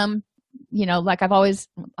encouraging them, like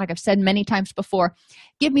I've said many times before,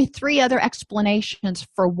 give me 3 other explanations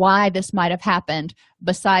for why this might have happened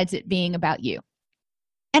besides it being about you.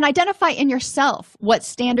 And identify in yourself what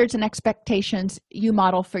standards and expectations you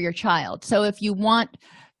model for your child. So if you want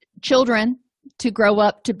children to grow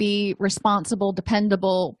up to be responsible,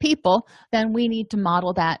 dependable people, then we need to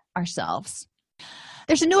model that ourselves.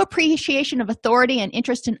 There's a new appreciation of authority and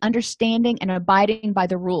interest in understanding and abiding by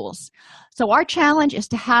the rules. So our challenge is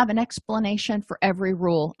to have an explanation for every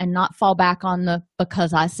rule and not fall back on the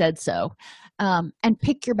because I said so. And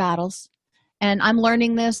pick your battles. And I'm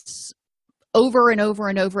learning this over and over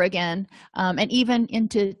and over again, and even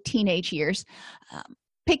into teenage years.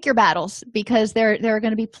 Pick your battles, because there are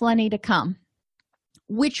going to be plenty to come.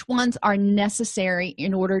 Which ones are necessary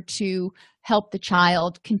in order to help the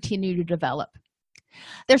child continue to develop?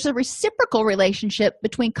 There's a reciprocal relationship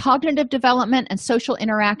between cognitive development and social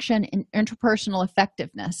interaction and interpersonal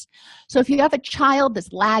effectiveness. So if you have a child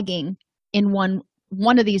that's lagging in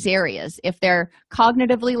one of these areas, if they're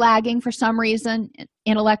cognitively lagging for some reason,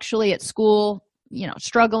 intellectually at school,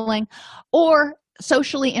 struggling, or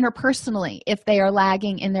socially, interpersonally, if they are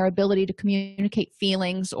lagging in their ability to communicate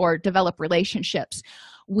feelings or develop relationships,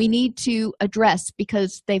 we need to address,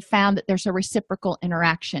 because they've found that there's a reciprocal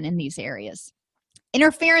interaction in these areas.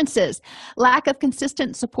 Interferences, lack of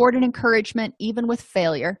consistent support and encouragement, even with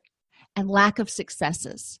failure, and lack of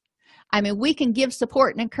successes. We can give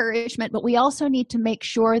support and encouragement, but we also need to make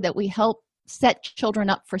sure that we help set children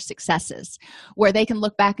up for successes where they can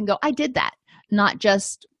look back and go, I did that, not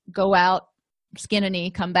just go out, skin a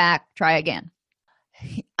knee, come back, try again.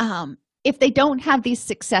 If they don't have these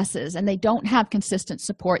successes and they don't have consistent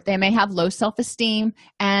support, they may have low self-esteem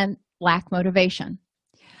and lack motivation.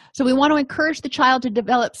 So we want to encourage the child to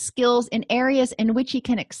develop skills in areas in which he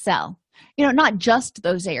can excel. Not just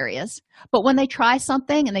those areas, but when they try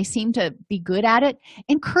something and they seem to be good at it,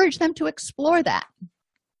 encourage them to explore that.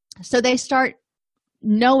 So they start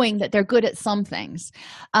knowing that they're good at some things.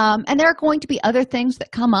 And there are going to be other things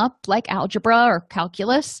that come up, like algebra or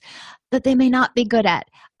calculus, that they may not be good at.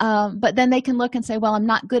 But then they can look and say, well, I'm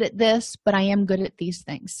not good at this, but I am good at these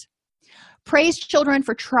things. Praise children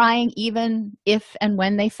for trying even if and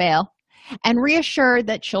when they fail, and reassure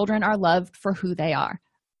that children are loved for who they are.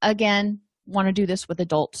 Again, want to do this with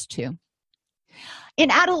adults too. In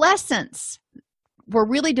adolescence, we're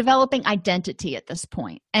really developing identity at this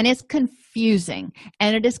point, and it's confusing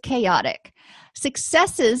and it is chaotic.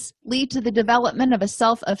 Successes lead to the development of a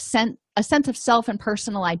sense of self and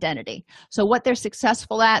personal identity. So what they're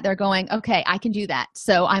successful at, they're going, okay, I can do that.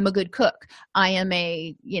 So I'm a good cook. I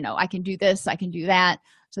can do this, I can do that.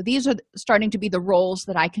 So these are starting to be the roles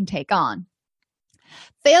that I can take on.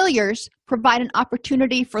 Failures provide an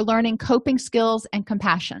opportunity for learning coping skills and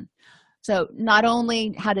compassion. So not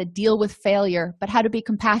only how to deal with failure, but how to be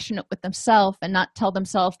compassionate with themselves and not tell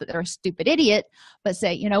themselves that they're a stupid idiot, but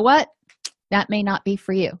say, you know what, that may not be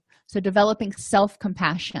for you. So developing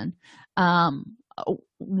self-compassion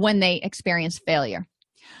when they experience failure.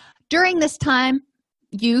 During this time,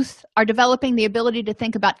 youth are developing the ability to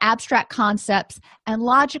think about abstract concepts and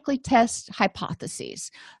logically test hypotheses.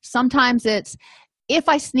 Sometimes it's, if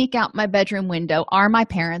I sneak out my bedroom window, are my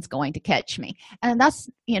parents going to catch me? And that's,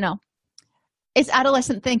 it's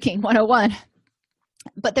adolescent thinking 101.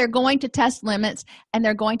 But they're going to test limits and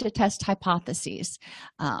they're going to test hypotheses.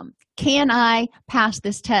 Can I pass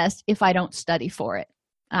this test if I don't study for it?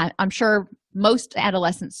 I'm sure most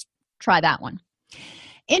adolescents try that one.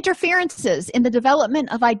 Interferences in the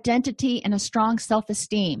development of identity and a strong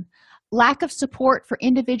self-esteem. Lack of support for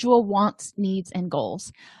individual wants, needs, and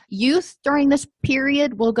goals. Youth during this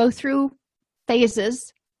period will go through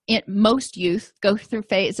phases. Most youth go through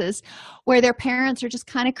phases where their parents are just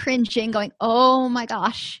kind of cringing, going, oh my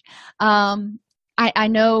gosh. I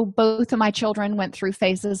know both of my children went through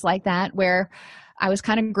phases like that where I was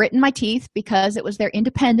kind of gritting my teeth because it was their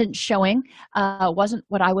independence showing. Wasn't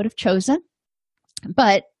what I would have chosen.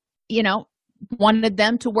 But, wanted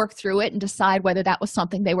them to work through it and decide whether that was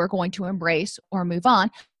something they were going to embrace or move on,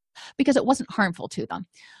 because it wasn't harmful to them.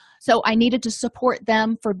 So I needed to support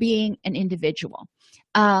them for being an individual.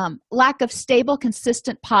 Lack of stable,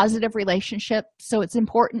 consistent, positive relationship. So it's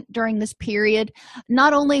important during this period,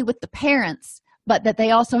 not only with the parents, but that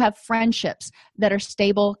they also have friendships that are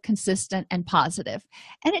stable, consistent, and positive.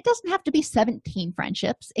 And it doesn't have to be 17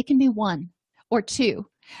 friendships. It can be 1 or 2.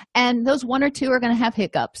 And those 1 or 2 are going to have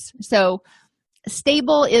hiccups. So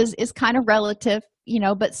stable is kind of relative,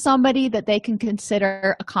 but somebody that they can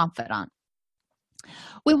consider a confidant.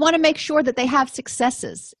 We want to make sure that they have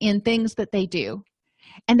successes in things that they do,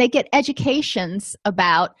 and they get educations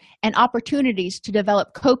about and opportunities to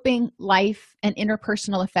develop coping, life, and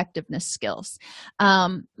interpersonal effectiveness skills.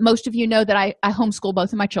 Most of you know that I homeschool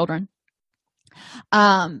both of my children.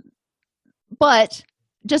 But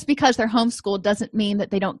just because they're homeschooled doesn't mean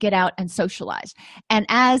that they don't get out and socialize. And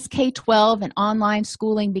as K-12 and online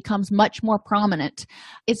schooling becomes much more prominent,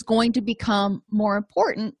 it's going to become more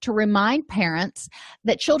important to remind parents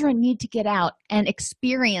that children need to get out and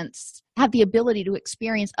have the ability to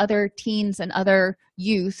experience other teens and other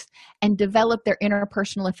youth and develop their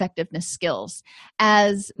interpersonal effectiveness skills.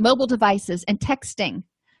 As mobile devices and texting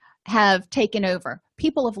have taken over,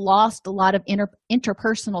 people have lost a lot of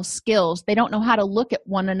interpersonal skills. They don't know how to look at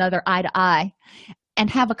one another eye to eye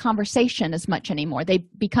and have a conversation as much anymore. They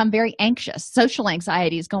become very anxious. Social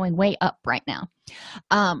anxiety is going way up right now.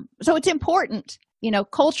 So it's important,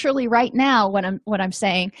 culturally right now, what I'm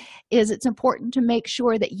saying is it's important to make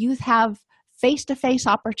sure that youth have face-to-face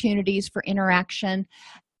opportunities for interaction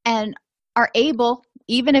and are able,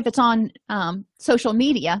 even if it's on social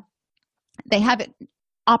media, they have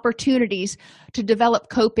opportunities to develop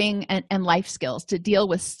coping and life skills, to deal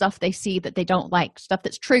with stuff they see that they don't like, stuff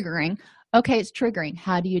that's triggering. Okay, it's triggering.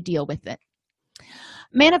 How do you deal with it?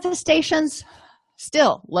 Manifestations,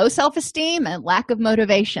 still low self-esteem and lack of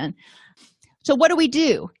motivation. So what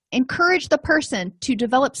do? Encourage the person to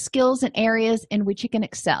develop skills in areas in which he can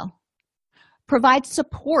excel. Provide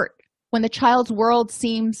support when the child's world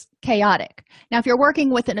seems chaotic. Now, if you're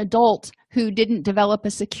working with an adult who didn't develop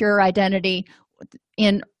a secure identity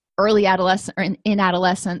in early adolescence or in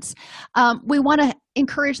adolescence, we want to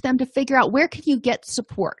encourage them to figure out, where can you get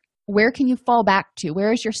support? Where can you fall back to?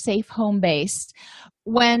 Where is your safe home base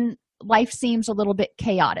when life seems a little bit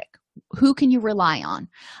chaotic? Who can you rely on?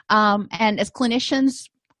 And as clinicians,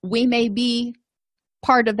 we may be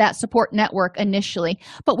part of that support network initially,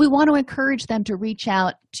 but we want to encourage them to reach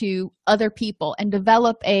out to other people and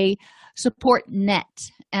develop a support net.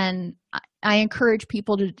 And I encourage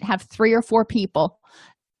people to have 3 or 4 people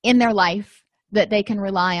in their life that they can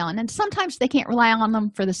rely on. And sometimes they can't rely on them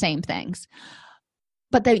for the same things,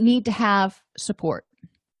 but they need to have support.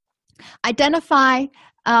 Identify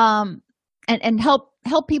and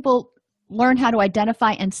help people learn how to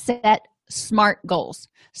identify and set SMART goals: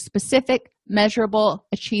 specific, measurable,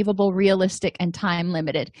 achievable, realistic, and time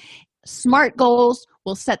limited. SMART goals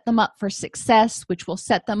will set them up for success, which will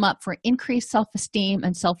set them up for increased self-esteem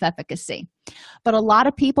and self-efficacy. But a lot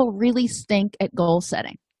of people really stink at goal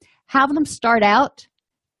setting. Have them start out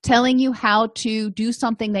telling you how to do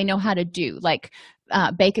something they know how to do, like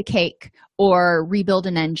bake a cake or rebuild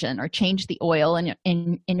an engine or change the oil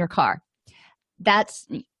in your car. That's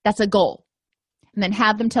a goal. And then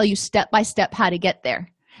have them tell you step by step how to get there.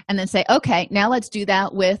 And then say, okay, now let's do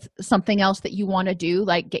that with something else that you want to do,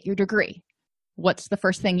 like get your degree. What's the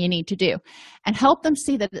first thing you need to do? And help them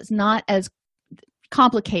see that it's not as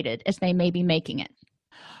complicated as they may be making it.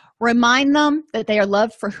 Remind them that they are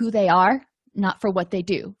loved for who they are, not for what they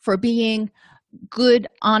do, for being good,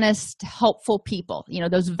 honest, helpful people.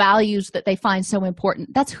 Those values that they find so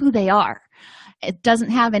important, that's who they are. It doesn't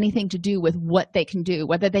have anything to do with what they can do,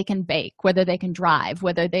 whether they can bake, whether they can drive,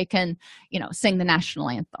 whether they can, sing the national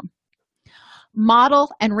anthem. Model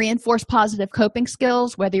and reinforce positive coping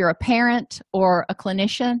skills, whether you're a parent or a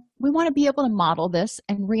clinician. We want to be able to model this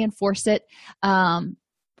and reinforce it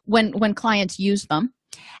when clients use them.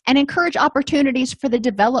 And encourage opportunities for the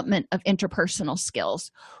development of interpersonal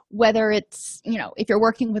skills, whether it's, if you're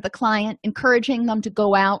working with a client, encouraging them to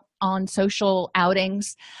go out on social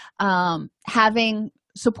outings, having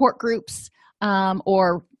support groups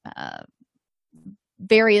or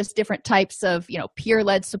various different types of,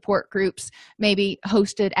 peer-led support groups maybe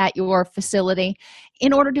hosted at your facility,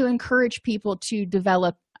 in order to encourage people to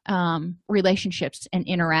develop relationships and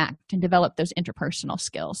interact and develop those interpersonal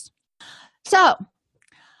skills. So,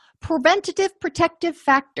 preventative protective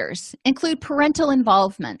factors include parental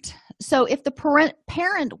involvement. So if the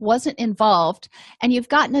parent wasn't involved and you've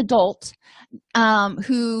got an adult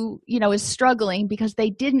who is struggling because they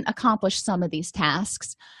didn't accomplish some of these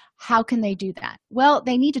tasks, how can they do that? Well,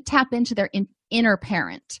 they need to tap into their inner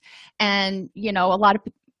parent. And a lot of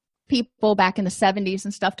people back in the 70s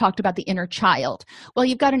and stuff talked about the inner child. Well,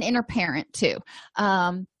 you've got an inner parent too.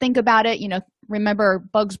 Think about it. Remember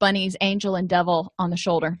Bugs Bunny's angel and devil on the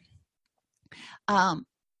shoulder.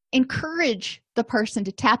 Encourage the person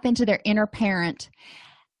to tap into their inner parent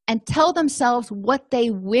and tell themselves what they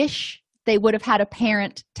wish they would have had a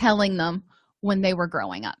parent telling them when they were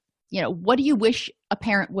growing up. What do you wish a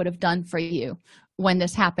parent would have done for you when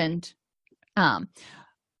this happened?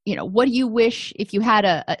 What do you wish, if you had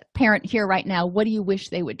a parent here right now, what do you wish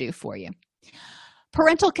they would do for you?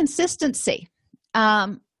 Parental consistency.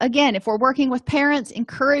 Again, if we're working with parents,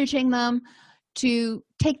 encouraging them to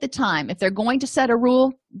take the time. If they're going to set a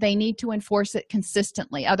rule, they need to enforce it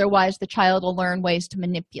consistently. Otherwise, the child will learn ways to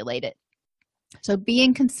manipulate it. So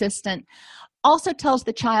being consistent also tells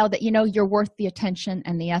the child that, you're worth the attention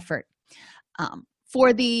and the effort.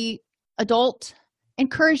 For the adult,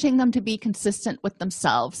 encouraging them to be consistent with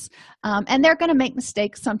themselves. And they're going to make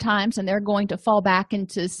mistakes sometimes, and they're going to fall back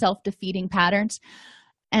into self-defeating patterns.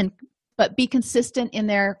 But be consistent in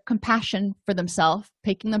their compassion for themselves,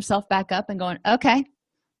 picking themselves back up and going, okay,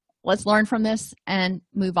 let's learn from this and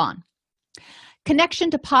move on.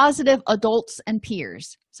 Connection to positive adults and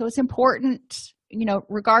peers. So it's important,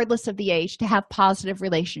 regardless of the age, to have positive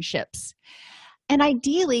relationships. And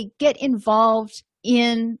ideally, get involved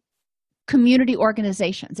in community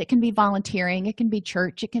organizations. It can be volunteering, it can be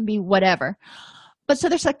church, it can be whatever. But so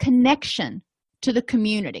there's a connection to the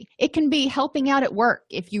community. It can be helping out at work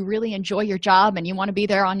if you really enjoy your job and you want to be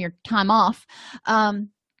there on your time off.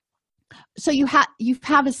 So you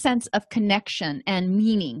have a sense of connection and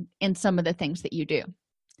meaning in some of the things that you do.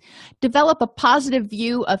 Develop a positive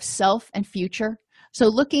view of self and future. So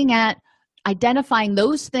looking at identifying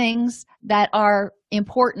those things that are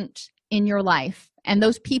important in your life and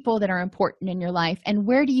those people that are important in your life, and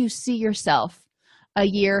where do you see yourself a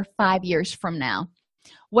year, 5 years from now?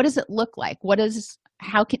 What does it look like?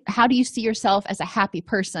 How do you see yourself as a happy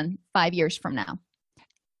person 5 years from now?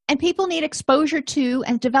 And people need exposure to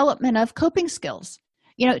and development of coping skills.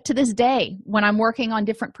 To this day, when I'm working on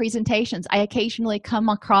different presentations, I occasionally come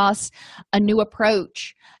across a new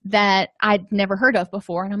approach that I'd never heard of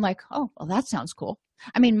before. And I'm like, oh, well, that sounds cool.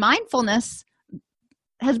 Mindfulness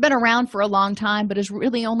has been around for a long time, but has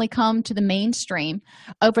really only come to the mainstream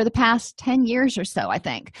over the past 10 years or so, I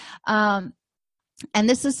think. And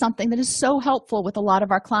this is something that is so helpful with a lot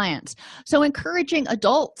of our clients. So encouraging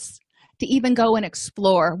adults to even go and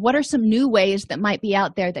explore what are some new ways that might be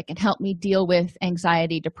out there that can help me deal with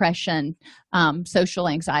anxiety, depression, social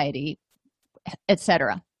anxiety,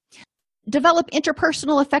 etc. Develop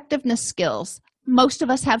interpersonal effectiveness skills. Most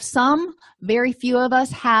of us have some, very few of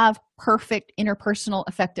us have perfect interpersonal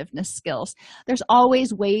effectiveness skills. There's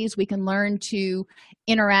always ways we can learn to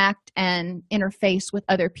interact and interface with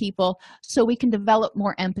other people so we can develop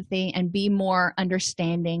more empathy and be more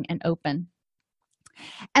understanding and open.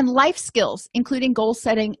 And life skills, including goal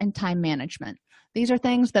setting and time management. These are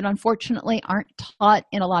things that unfortunately aren't taught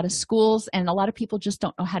in a lot of schools, and a lot of people just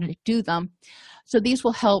don't know how to do them. So these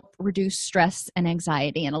will help reduce stress and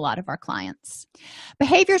anxiety in a lot of our clients.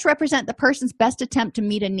 Behaviors represent the person's best attempt to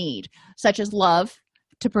meet a need, such as love,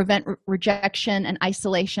 to prevent rejection and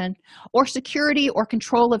isolation, or security or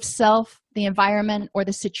control of self, the environment, or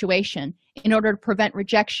the situation, in order to prevent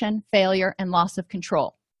rejection, failure, and loss of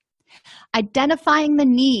control. Identifying the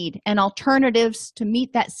need and alternatives to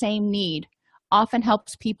meet that same need often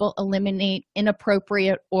helps people eliminate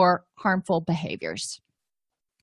inappropriate or harmful behaviors.